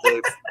heavy, but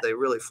they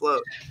really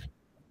float.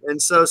 And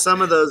so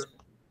some of those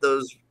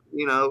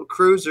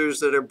cruisers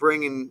that are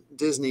bringing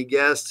Disney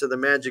guests to the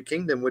Magic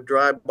Kingdom would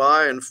drive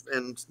by and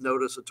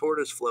notice a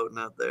tortoise floating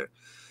out there.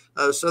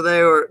 So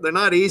they're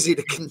not easy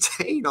to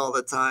contain all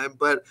the time,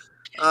 but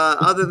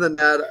other than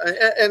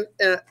that,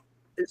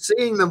 and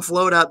seeing them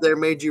float out there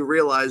made you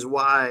realize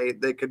why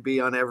they could be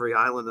on every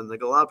island in the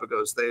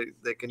Galapagos.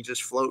 They can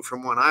just float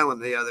from one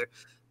island to the other.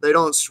 They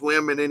don't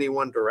swim in any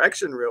one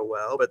direction real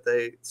well, but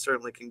they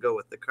certainly can go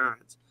with the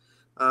currents.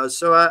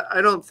 So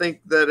I don't think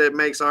that it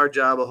makes our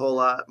job a whole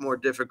lot more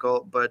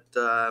difficult, but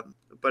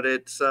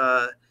it's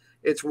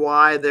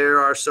why there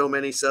are so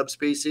many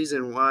subspecies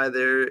and why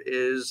there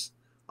is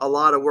a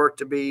lot of work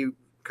to be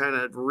kind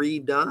of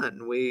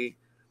redone. We,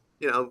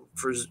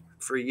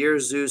 for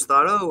years, zoos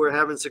thought, oh, we're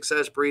having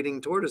success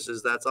breeding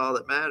tortoises. That's all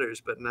that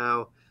matters. But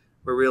now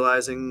we're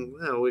realizing,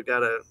 we've got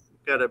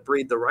to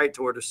breed the right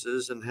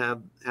tortoises and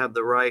have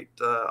the right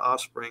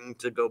offspring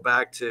to go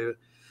back to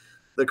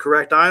the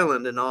correct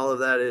island. And all of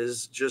that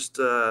is just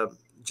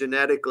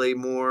genetically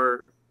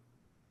more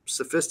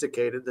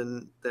sophisticated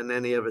than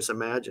any of us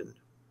imagined.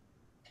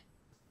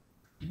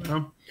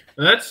 Well,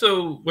 that's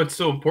what's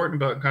so important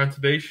about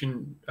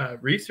conservation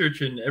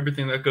research and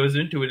everything that goes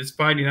into it is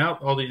finding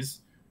out all these,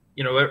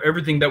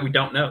 everything that we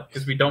don't know,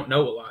 because we don't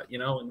know a lot,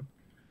 and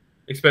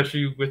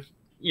especially with,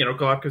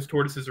 Galapagos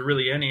tortoises or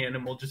really any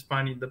animal, just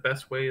finding the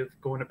best way of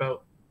going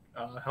about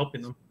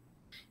helping them.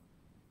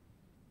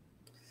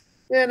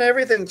 Yeah, and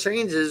everything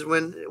changes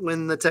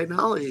when the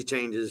technology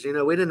changes.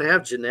 We didn't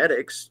have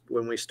genetics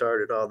when we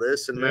started all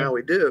this, and now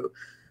we do.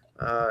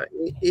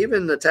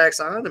 Even the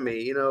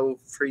taxonomy,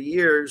 for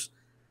years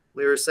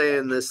we were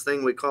saying this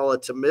thing we call a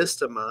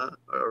tomistoma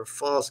or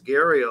false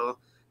gharial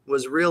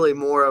was really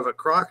more of a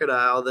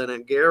crocodile than a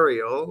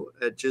gharial.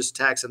 It just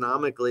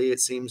taxonomically, it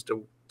seems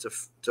to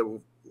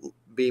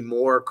be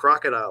more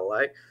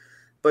crocodile-like,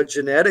 but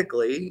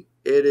genetically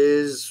it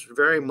is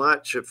very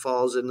much, it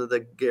falls into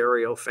the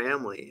gharial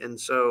family. And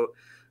so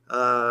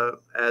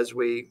as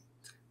we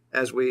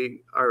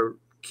are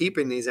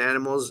keeping these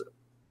animals,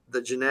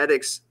 the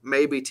genetics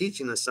may be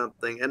teaching us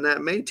something, and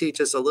that may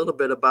teach us a little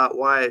bit about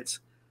why it's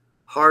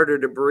harder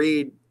to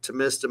breed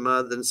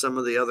tomistoma than some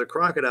of the other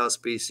crocodile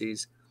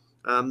species.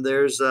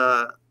 There's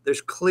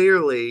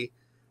clearly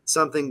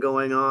something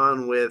going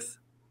on with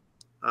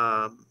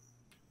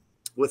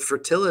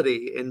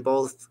fertility in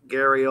both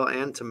gharial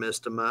and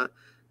tomistoma,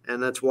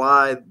 and that's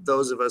why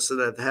those of us that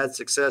have had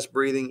success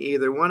breeding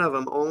either one of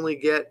them only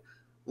get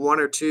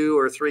 1 or 2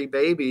 or 3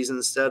 babies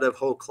instead of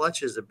whole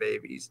clutches of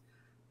babies.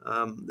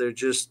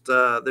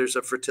 There's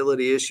a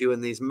fertility issue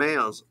in these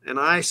males, and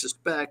I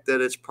suspect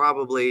that it's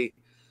probably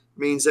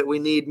means that we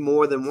need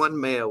more than one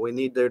male. We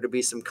need there to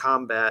be some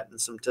combat and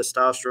some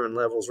testosterone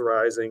levels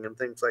rising and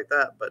things like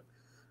that. But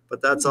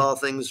that's all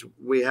things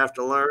we have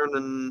to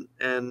learn,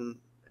 and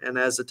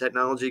as the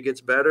technology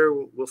gets better,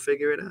 we'll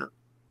figure it out.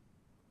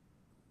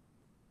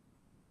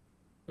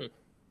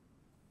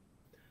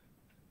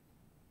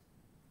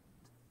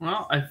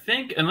 Well, I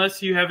think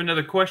unless you have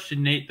another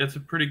question, Nate, that's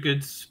a pretty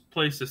good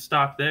place to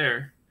stop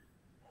there.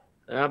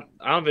 I don't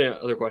have any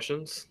other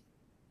questions.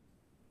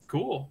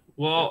 Cool.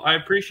 Well, I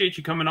appreciate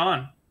you coming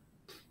on.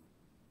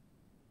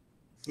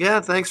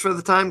 Yeah, thanks for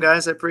the time,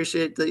 guys. I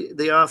appreciate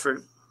the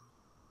offer.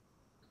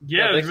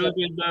 Yeah, it was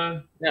really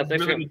good. Yeah,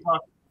 thanks really good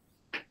talk.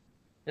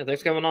 Yeah,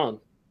 thanks for coming on.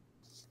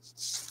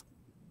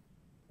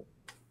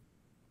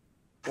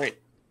 All right.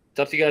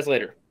 Talk to you guys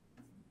later.